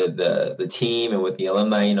team and with the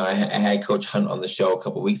alumni? I had Coach Hunt on the show a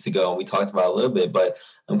couple of weeks ago, and we talked about it a little bit, but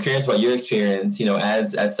I'm curious about your experience,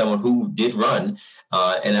 as someone who did run,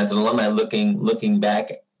 and as an alumni looking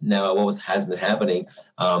back, now what has been happening,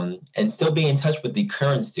 and still being in touch with the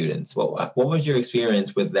current students. What was your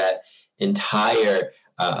experience with that entire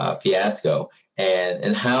fiasco,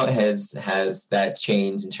 and how has that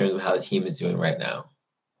changed in terms of how the team is doing right now?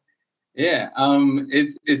 Yeah,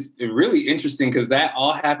 it's really interesting because that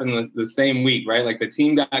all happened the same week, right? Like the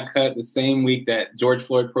team got cut the same week that George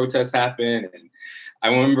Floyd protests happened, and I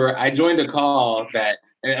remember I joined a call that,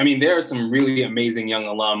 I mean, there are some really amazing young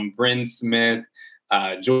alum, Bryn Smith,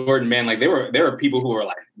 Jordan Mann, like there were people who were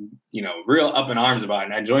like, real up in arms about it.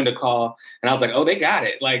 And I joined a call and I was like, oh, they got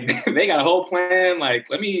it. Like they got a whole plan. Like,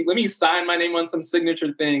 let me sign my name on some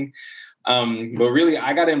signature thing. But really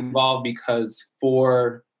I got involved because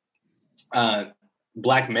for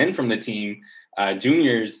Black men from the team,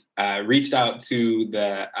 juniors, reached out to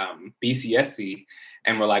the BCSC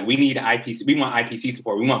and were like, we want IPC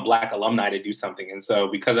support. We want Black alumni to do something. And so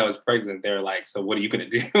because I was president, they were like, so what are you going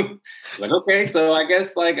to do? Like, okay, so I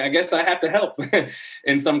guess I have to help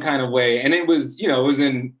in some kind of way. And it was,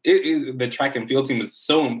 the track and field team was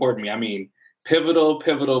so important to me. I mean,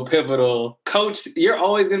 pivotal. Coach, you're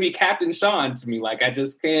always going to be Captain Sean to me. Like, I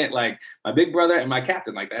just can't, like, my big brother and my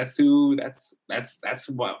captain, like, that's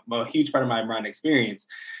what a huge part of my Brown experience.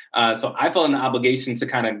 So I felt an obligation to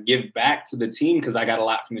kind of give back to the team because I got a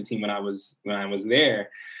lot from the team when I was there.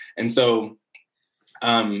 And so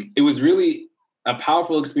it was really a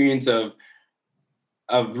powerful experience of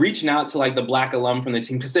reaching out to like the Black alum from the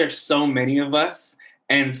team, because there's so many of us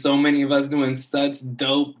and so many of us doing such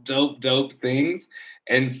dope things.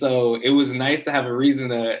 And so it was nice to have a reason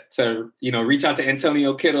to reach out to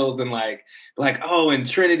Antonio Kittles and like, and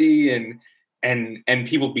Trinity and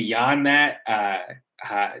people beyond that,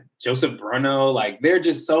 Joseph Bruno, like there are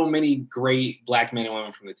just so many great Black men and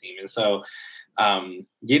women from the team. And so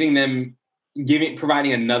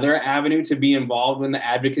providing another avenue to be involved in the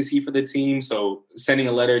advocacy for the team. So sending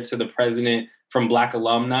a letter to the president from Black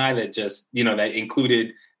alumni that just, that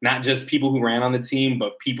included not just people who ran on the team,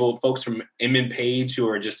 but folks from Inman Page who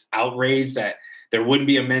are just outraged that there wouldn't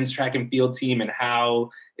be a men's track and field team, and how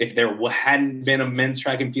if there hadn't been a men's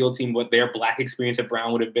track and field team, what their Black experience at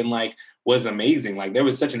Brown would have been like was amazing. Like there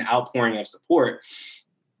was such an outpouring of support.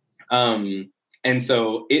 And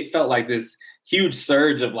so it felt like this huge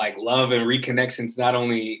surge of like love and reconnections, not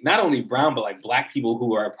only Brown, but like Black people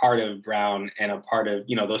who are a part of Brown and a part of,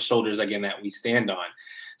 those shoulders again that we stand on.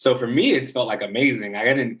 So for me, it's felt like amazing. I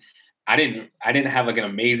didn't have like an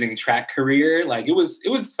amazing track career. Like it was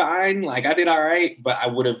fine. Like I did all right, but I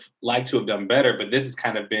would have liked to have done better. But this has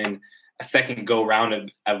kind of been a second go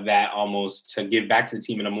round of that, almost to give back to the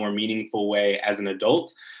team in a more meaningful way as an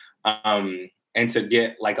adult. And to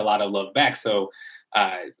get like a lot of love back. So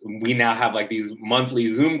we now have like these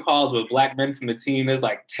monthly Zoom calls with Black men from the team. There's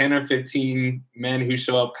like 10 or 15 men who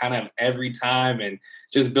show up kind of every time, and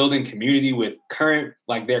just building community with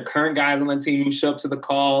their current guys on the team who show up to the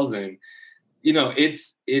calls. And,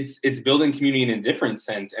 it's building community in a different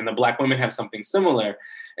sense. And the Black women have something similar.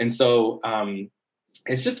 And so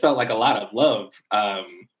it's just felt like a lot of love. I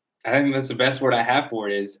think that's the best word I have for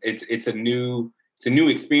it. Is it's a new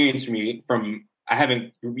experience for me. I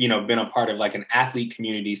haven't, been a part of like an athlete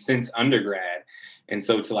community since undergrad. And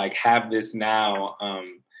so to like have this now,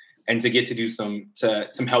 and to get to do some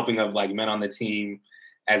helping of like men on the team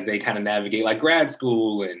as they kind of navigate like grad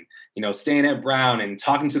school and, staying at Brown and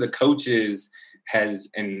talking to the coaches having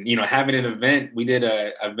an event. We did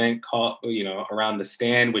a event called, Around the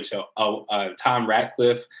Stand, which Tom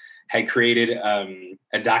Ratcliffe had created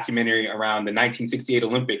a documentary around the 1968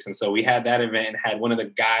 Olympics. And so we had that event and had one of the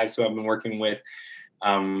guys who I've been working with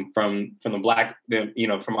from the Black,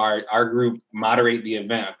 from our group moderate the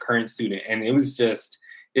event, a current student. And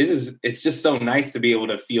it's just so nice to be able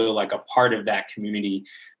to feel like a part of that community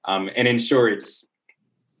and ensure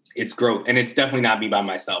its growth. And it's definitely not me by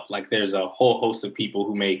myself. Like there's a whole host of people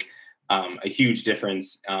who make a huge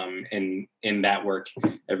difference in that work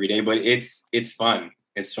every day, but it's fun.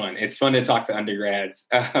 It's fun. It's fun to talk to undergrads,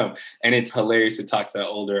 and it's hilarious to talk to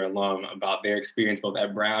older alum about their experience both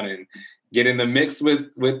at Brown and get in the mix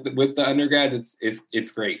with the undergrads.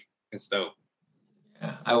 It's great. It's dope.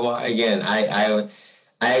 Yeah.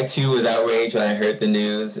 I too was outraged when I heard the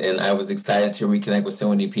news, and I was excited to reconnect with so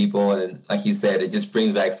many people. And like you said, it just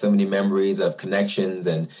brings back so many memories of connections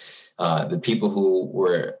and the people who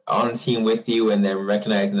were on the team with you, and then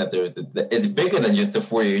recognizing that it's bigger than just the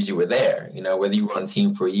 4 years you were there. Whether you were on the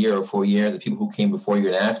team for a year or 4 years, the people who came before you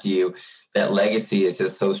and after you, that legacy is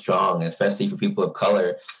just so strong, especially for people of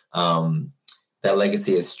color. that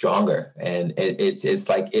legacy is stronger, and it's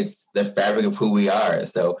like it's the fabric of who we are.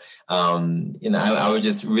 So, I was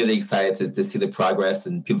just really excited to see the progress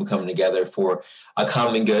and people coming together for a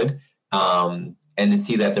common good, and to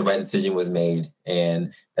see that the right decision was made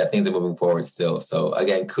and that things are moving forward still. So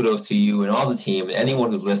again, kudos to you and all the team, and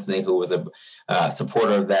anyone who's listening who was a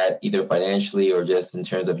supporter of that, either financially or just in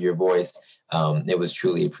terms of your voice. It was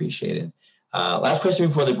truly appreciated. Last question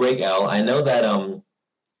before the break, Al. I know that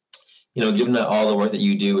given that all the work that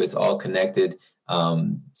you do is all connected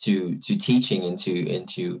to teaching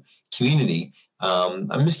into community,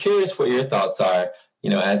 I'm just curious what your thoughts are.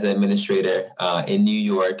 As an administrator in New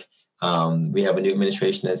York, we have a new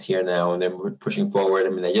administration that's here now, and they're pushing forward. I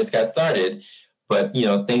mean, they just got started, but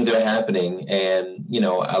things are happening, and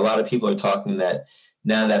a lot of people are talking that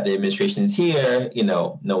now that the administration is here,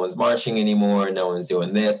 no one's marching anymore, no one's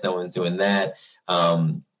doing this, no one's doing that.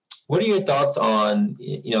 What are your thoughts on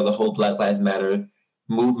the whole Black Lives Matter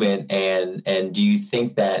movement, and do you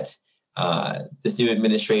think that this new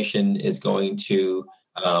administration is going to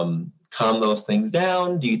calm those things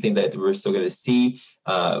down? Do you think that we're still going to see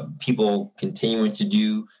people continuing to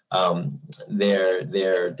do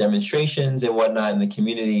their demonstrations and whatnot in the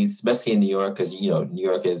communities, especially in New York, because New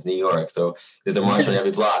York is New York, so there's a march on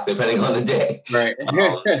every block depending on the day. Right. A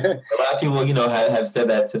lot of people, have said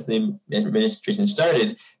that since the administration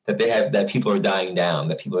started, that people are dying down,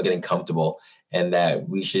 that people are getting comfortable, and that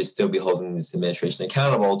we should still be holding this administration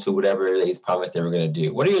accountable to whatever they promised they were going to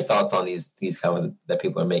do. What are your thoughts on these comments that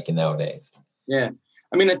people are making nowadays? Yeah,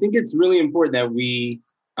 I mean, I think it's really important that we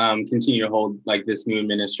continue to hold like this new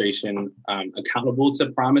administration accountable to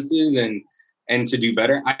promises and to do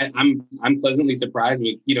better. I'm pleasantly surprised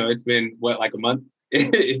with it's been like a month,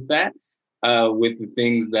 if that, with the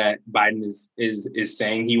things that Biden is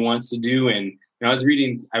saying he wants to do. And I was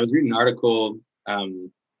reading an article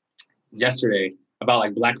yesterday about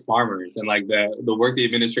like Black farmers and like the work the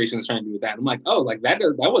administration is trying to do with that. I'm like, oh, like that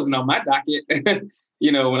wasn't on my docket.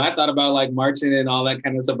 When I thought about like marching and all that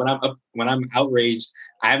kind of stuff, when I'm outraged,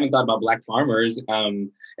 I haven't thought about Black farmers.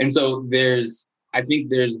 And so I think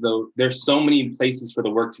there's so many places for the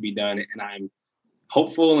work to be done, and I'm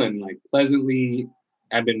hopeful and like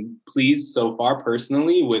I've been pleased so far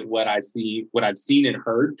personally with what I've seen and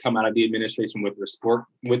heard come out of the administration with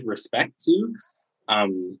respect to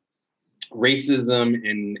racism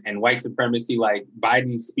and white supremacy. Like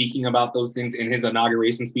Biden speaking about those things in his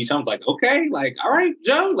inauguration speech, I was like, okay, like, all right,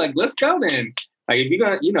 Joe, like, let's go then. Like, if you're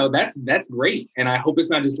gonna, that's great. And I hope it's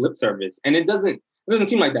not just lip service. And it doesn't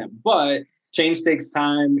seem like that, but change takes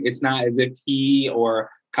time. It's not as if he or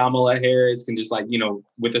Kamala Harris can just like,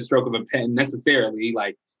 with a stroke of a pen necessarily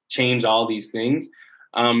like change all these things.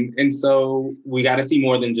 And so we got to see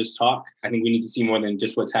more than just talk. I think we need to see more than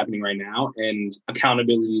just what's happening right now, and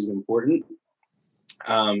accountability is important.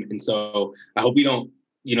 And so I hope we don't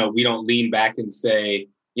lean back and say,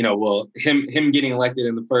 well, him getting elected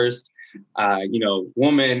in the first,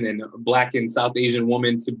 woman and Black and South Asian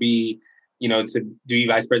woman to be, to be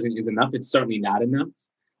vice president is enough. It's certainly not enough.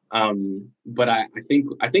 But I think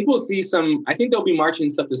we'll see I think there'll be marching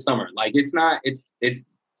stuff this summer. Like it's not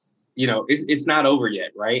over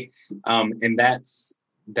yet, right? And that's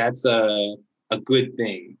a good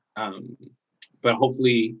thing. But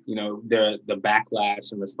hopefully, the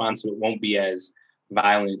backlash and response to it won't be as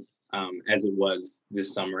violent as it was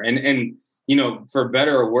this summer. And for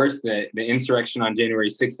better or worse, the insurrection on January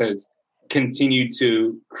 6th has continued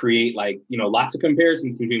to create lots of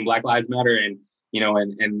comparisons between Black Lives Matter and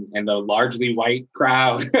the largely white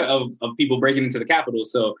crowd of people breaking into the Capitol.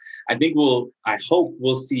 So I hope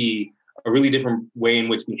we'll see a really different way in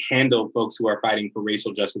which we handle folks who are fighting for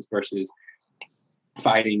racial justice versus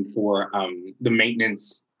fighting for the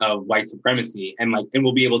maintenance of white supremacy, and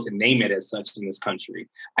we'll be able to name it as such in this country.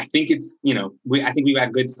 I think it's, I think we've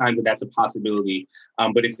had good signs that that's a possibility.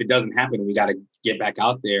 But if it doesn't happen, we got to get back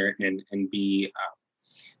out there and be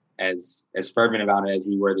as fervent about it as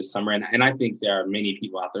we were this summer. And I think there are many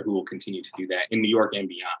people out there who will continue to do that in New York and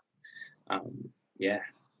beyond. Yeah.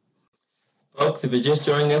 Folks, if you're just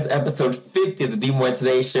joining us, episode 50 of the Be More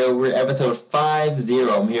Today show, we're episode 50.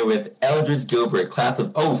 I'm here with Eldridge Gilbert, class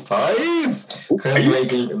of 05. Currently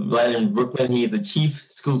raised in Brooklyn. He's the chief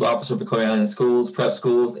schools officer for Coney Island Schools, prep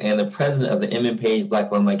schools, and the president of the Inman Page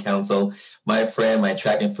Black Alumni Council. My friend, my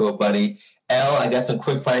track and field buddy. El, I got some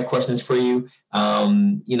quick fire questions for you.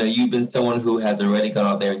 You've been someone who has already gone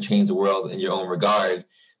out there and changed the world in your own regard.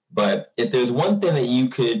 But if there's one thing that you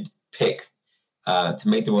could pick to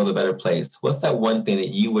make the world a better place, what's that one thing that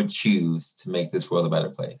you would choose to make this world a better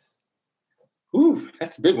place? Ooh,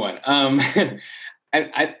 that's a big one. I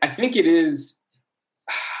think it is.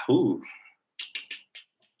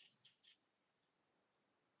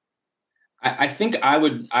 I think I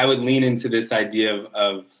would lean into this idea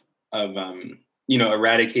of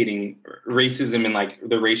eradicating racism and like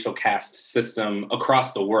the racial caste system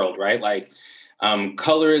across the world, right? Like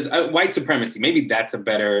color is white supremacy. Maybe that's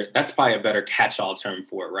probably a better catch-all term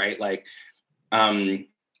for it, right? Like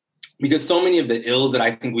because so many of the ills that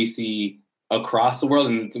I think we see across the world,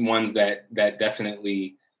 and the ones that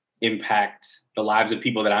definitely impact the lives of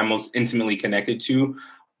people that I'm most intimately connected to,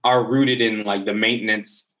 are rooted in like the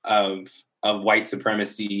maintenance of white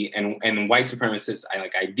supremacy and white supremacist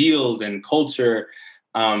like ideals and culture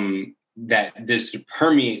that just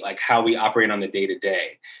permeate like how we operate on the day to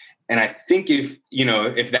day. And I think if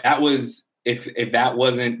that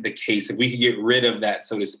wasn't the case, if we could get rid of that,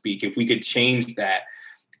 so to speak, if we could change that,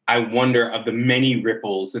 I wonder of the many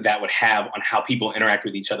ripples that would have on how people interact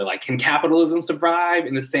with each other. Like, can capitalism survive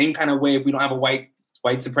in the same kind of way if we don't have a white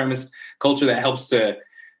supremacist culture that helps to,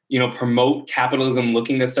 promote capitalism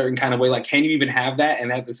looking a certain kind of way? Like, can you even have that?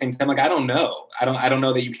 And at the same time, like, I don't know. I don't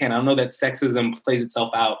know that you can. I don't know that sexism plays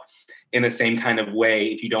itself out in the same kind of way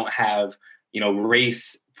if you don't have,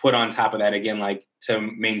 race put on top of that again, like to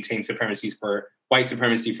maintain white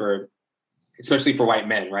supremacy especially for white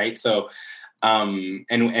men, right? So,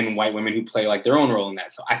 and white women who play like their own role in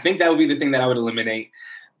that. So I think that would be the thing that I would eliminate,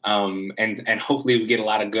 and hopefully we get a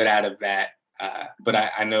lot of good out of that. But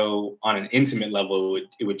I know on an intimate level,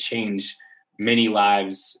 it would change many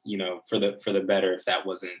lives, for the better if that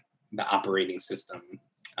wasn't the operating system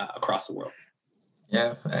across the world.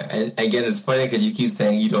 Yeah, and again, it's funny because you keep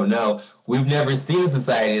saying you don't know. We've never seen a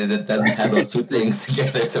society that doesn't have those two things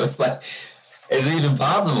together. So it's like, is it even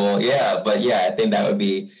possible? Yeah, but yeah, I think that would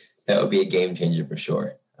be a game changer for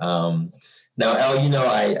sure. Now, El,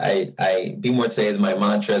 I Be More Today is my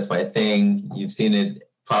mantra, it's my thing. You've seen it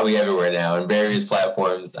probably everywhere now on various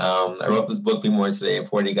platforms. I wrote this book, Be More Today, a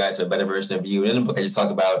 40 Guide to a Better Version of You. And in the book, I just talk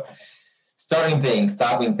about starting things,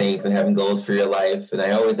 stopping things, and having goals for your life. And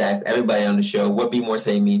I always ask everybody on the show what Be More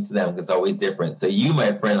Today means to them, because it's always different. So you,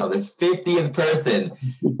 my friend, are the 50th person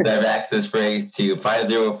that I've asked this phrase to,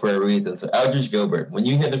 50 for a reason. So Eldridge Gilbert, when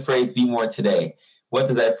you hear the phrase Be More Today, what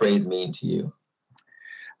does that phrase mean to you?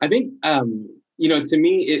 I think, to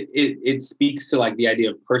me, it speaks to like the idea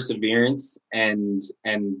of perseverance and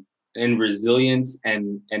resilience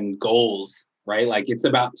and goals, right? Like it's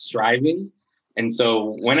about striving. And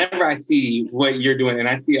so whenever I see what you're doing, and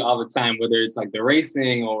I see it all the time, whether it's like the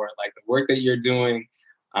racing or like the work that you're doing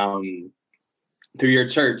through your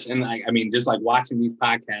church, and like, I mean, just like watching these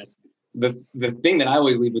podcasts, the thing that I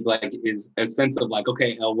always leave with like is a sense of like,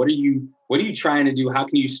 okay, Elle, what are you trying to do? How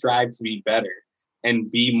can you strive to be better and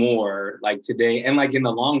be more like today? And like in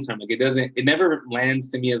the long term, like it never lands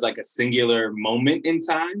to me as like a singular moment in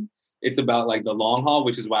time. It's about like the long haul,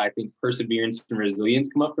 which is why I think perseverance and resilience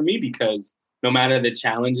come up for me, because no matter the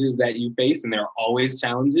challenges that you face, and there are always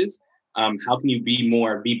challenges, how can you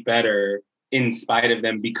be better in spite of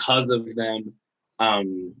them, because of them?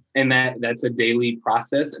 And that's a daily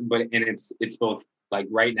process, and it's both like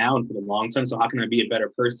right now and for the long term. So how can I be a better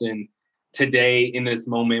person today in this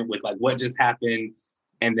moment with like what just happened?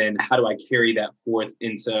 And then how do I carry that forth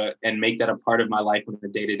into and make that a part of my life on a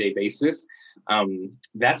day-to-day basis?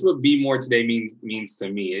 That's what Be More Today means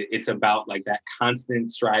to me. It's about like that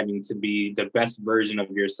constant striving to be the best version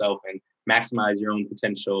of yourself and maximize your own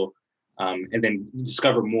potential, and then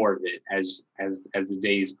discover more of it as the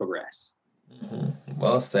days progress. Mm-hmm.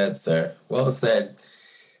 Well said, sir. Well said.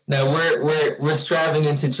 Now we're striving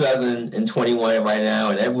into 2021 right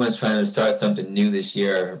now, and everyone's trying to start something new this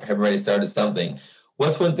year. Have already started something.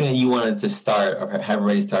 What's one thing that you wanted to start or have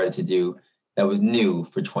already started to do that was new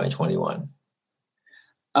for 2021?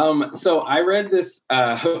 So I read this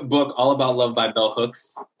book, All About Love by Bell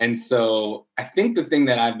Hooks. And so I think the thing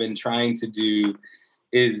that I've been trying to do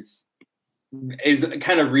is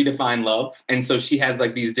kind of redefine love. And so she has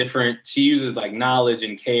like she uses like knowledge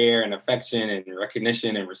and care and affection and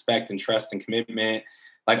recognition and respect and trust and commitment,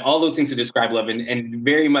 like all those things to describe love, and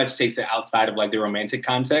very much takes it outside of like the romantic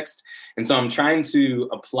context. And so I'm trying to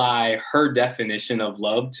apply her definition of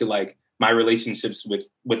love to like my relationships with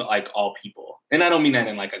like all people. And I don't mean that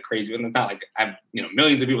in like a crazy way. It's not like I have,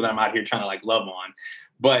 millions of people that I'm out here trying to like love on,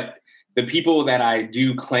 but the people that I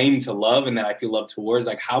do claim to love and that I feel love towards,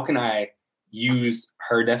 like how can I use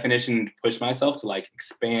her definition to push myself to like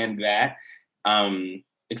expand that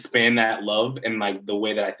love and like the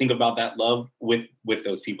way that I think about that love with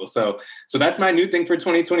those people. So that's my new thing for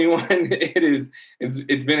 2021.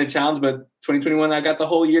 It's been a challenge, but 2021, I got the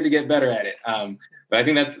whole year to get better at it. But I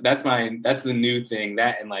think that's the new thing,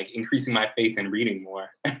 that and like increasing my faith and reading more.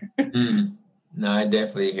 No, I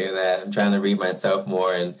definitely hear that. I'm trying to read myself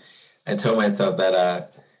more, and I told myself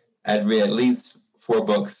that I'd read at least 4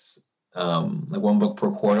 books, like 1 book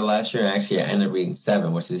per quarter last year. And actually, I ended up reading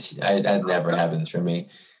 7, which is I'd never happens for me.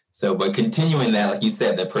 So, but continuing that, like you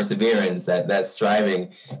said, that perseverance, that striving,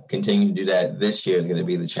 continuing to do that this year is going to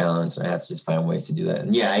be the challenge. And I have to just find ways to do that.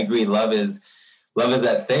 And yeah, I agree. Love is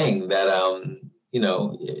that thing that,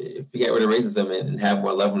 if we get rid of racism and have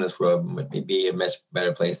more love in this world, it may be a much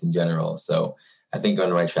better place in general. So I think you're on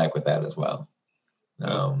the right track with that as well.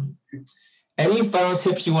 Any final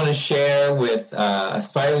tips you want to share with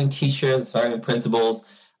aspiring teachers, aspiring principals,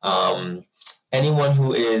 anyone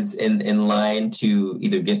who is in line to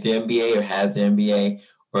either get their MBA or has their MBA,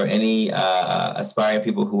 or any aspiring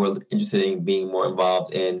people who are interested in being more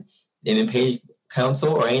involved in page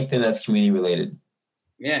council or anything that's community related?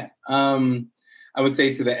 Yeah. I would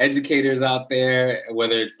say to the educators out there,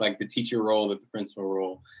 whether it's like the teacher role or the principal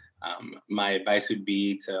role, my advice would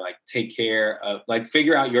be to like take care of, like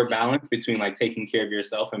figure out your balance between like taking care of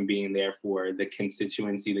yourself and being there for the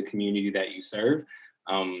constituency, the community that you serve.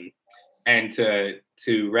 And to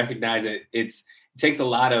recognize that it takes a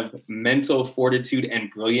lot of mental fortitude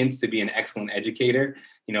and brilliance to be an excellent educator.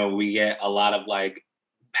 We get a lot of like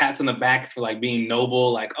pats on the back for like being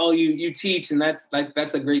noble, like, oh, you teach, and that's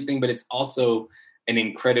a great thing, but it's also an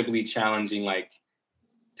incredibly challenging like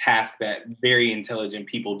task that very intelligent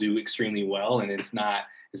people do extremely well, and it's not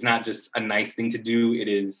just a nice thing to do. It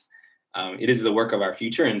is the work of our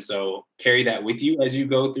future, and so carry that with you as you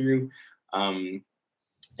go through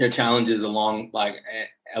your challenges alongside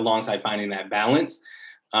finding that balance.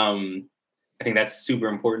 I think that's super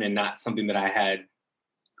important and not something that I had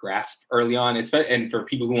grasped early on. And for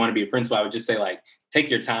people who want to be a principal, I would just say like take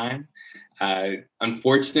your time.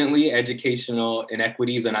 Unfortunately, educational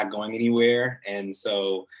inequities are not going anywhere. And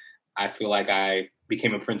so I feel like I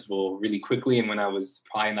became a principal really quickly, and when I was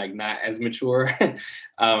probably like not as mature as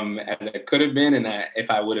I could have been. And that if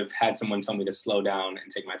I would have had someone tell me to slow down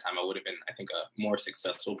and take my time, I would have been, I think, a more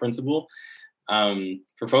successful principal.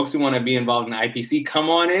 For folks who want to be involved in IPC, come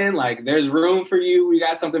on in. Like, there's room for you. We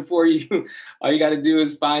got something for you. All you got to do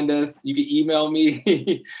is find us. You can email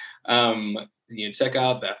me. Check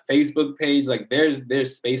out the Facebook page. Like,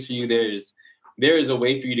 there's space for you. There is a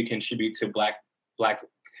way for you to contribute to Black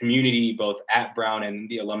community, both at Brown and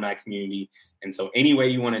the alumni community. And so any way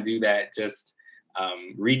you want to do that, just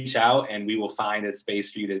reach out and we will find a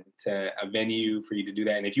space for you a venue for you to do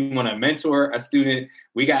that. And if you want to mentor a student,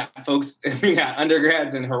 we got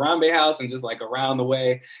undergrads in Harambe House and just like around the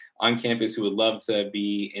way on campus who would love to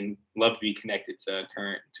be connected to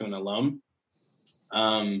an alum.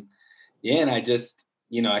 And I just,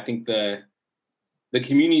 I think the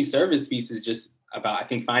community service piece is just about, I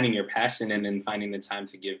think, finding your passion and then finding the time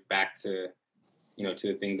to give back to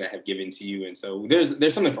the things that have given to you. And so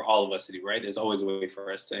there's something for all of us to do, right? There's always a way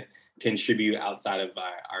for us to contribute outside of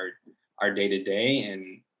our day to day.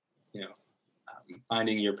 And,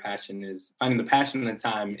 finding the passion and the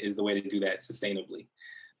time is the way to do that sustainably.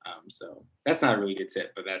 So that's not a really good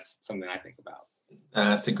tip, but that's something I think about.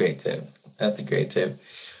 That's a great tip.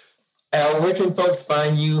 Where can folks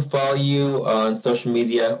find you, follow you on social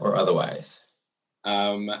media or otherwise?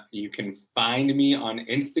 You can find me on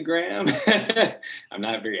Instagram. I'm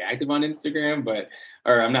not very active on Instagram,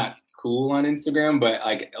 or I'm not cool on Instagram, but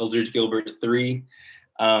like Eldridge Gilbert 3.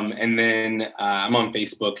 And then I'm on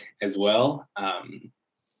Facebook as well.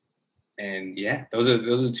 And yeah, those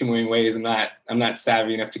are 2 main ways. I'm not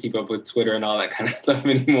savvy enough to keep up with Twitter and all that kind of stuff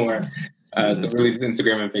anymore. So really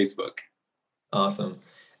Instagram and Facebook. Awesome.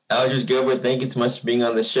 Eldridge Gilbert, thank you so much for being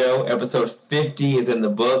on the show. Episode 50 is in the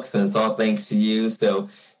books, and it's all thanks to you. So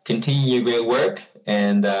continue your great work,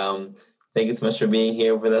 and thank you so much for being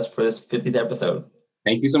here with us for this 50th episode.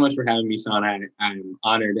 Thank you so much for having me, Sean. I'm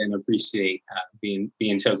honored and appreciate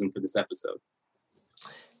being chosen for this episode.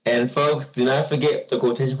 And folks, do not forget the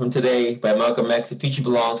quotation from today by Malcolm X: "The future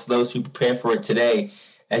belongs to those who prepare for it today."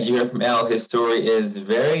 As you heard from Al, his story is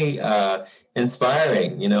very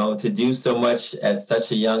inspiring, to do so much at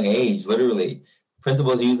such a young age, literally.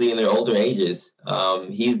 Principals usually in their older ages.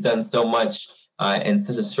 He's done so much in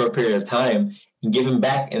such a short period of time, and giving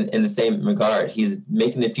back in the same regard. He's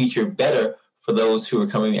making the future better for those who are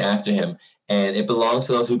coming after him. And it belongs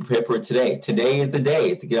to those who prepare for it today. Today is the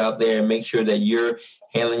day to get out there and make sure that you're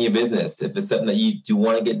handling your business. If it's something that you do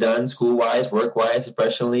want to get done, school-wise, work-wise,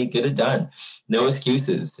 professionally, get it done. No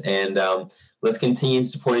excuses. And let's continue to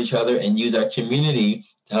support each other and use our community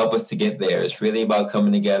to help us to get there. It's really about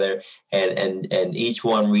coming together and each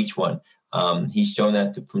one reach one. He's shown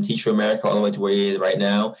that from Teacher America all the way to where he is right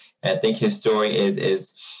now. And I think his story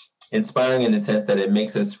is inspiring in the sense that it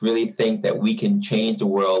makes us really think that we can change the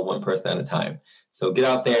world one person at a time. So get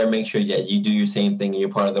out there and make sure that you do your same thing and you're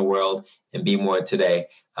part of the world, and be more today.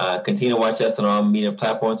 Continue to watch us on all media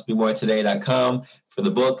platforms, BeMoreToday.com for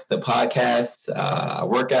the book, the podcasts,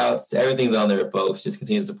 workouts, everything's on there, folks. Just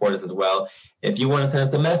continue to support us as well. If you want to send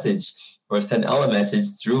us a message or send Ella a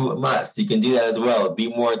message through us, you can do that as well. Be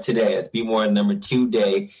More Today. That's Be More 2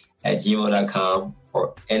 day at gmail.com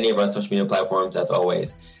or any of our social media platforms, as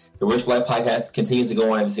always. The Words for Life podcast continues to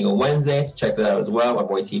go on every single Wednesday, so check that out as well. My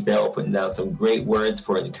boy T. Farrell putting down some great words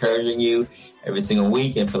for encouraging you every single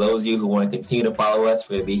week. And for those of you who want to continue to follow us,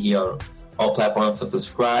 we're going to be here on all platforms. So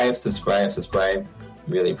subscribe.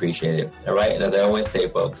 Really appreciate it. All right. And as I always say,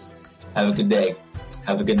 folks, have a good day.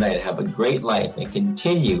 Have a good night. Have a great life. And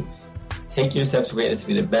continue. Take your steps to greatness to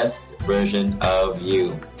be the best version of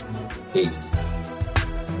you. Peace.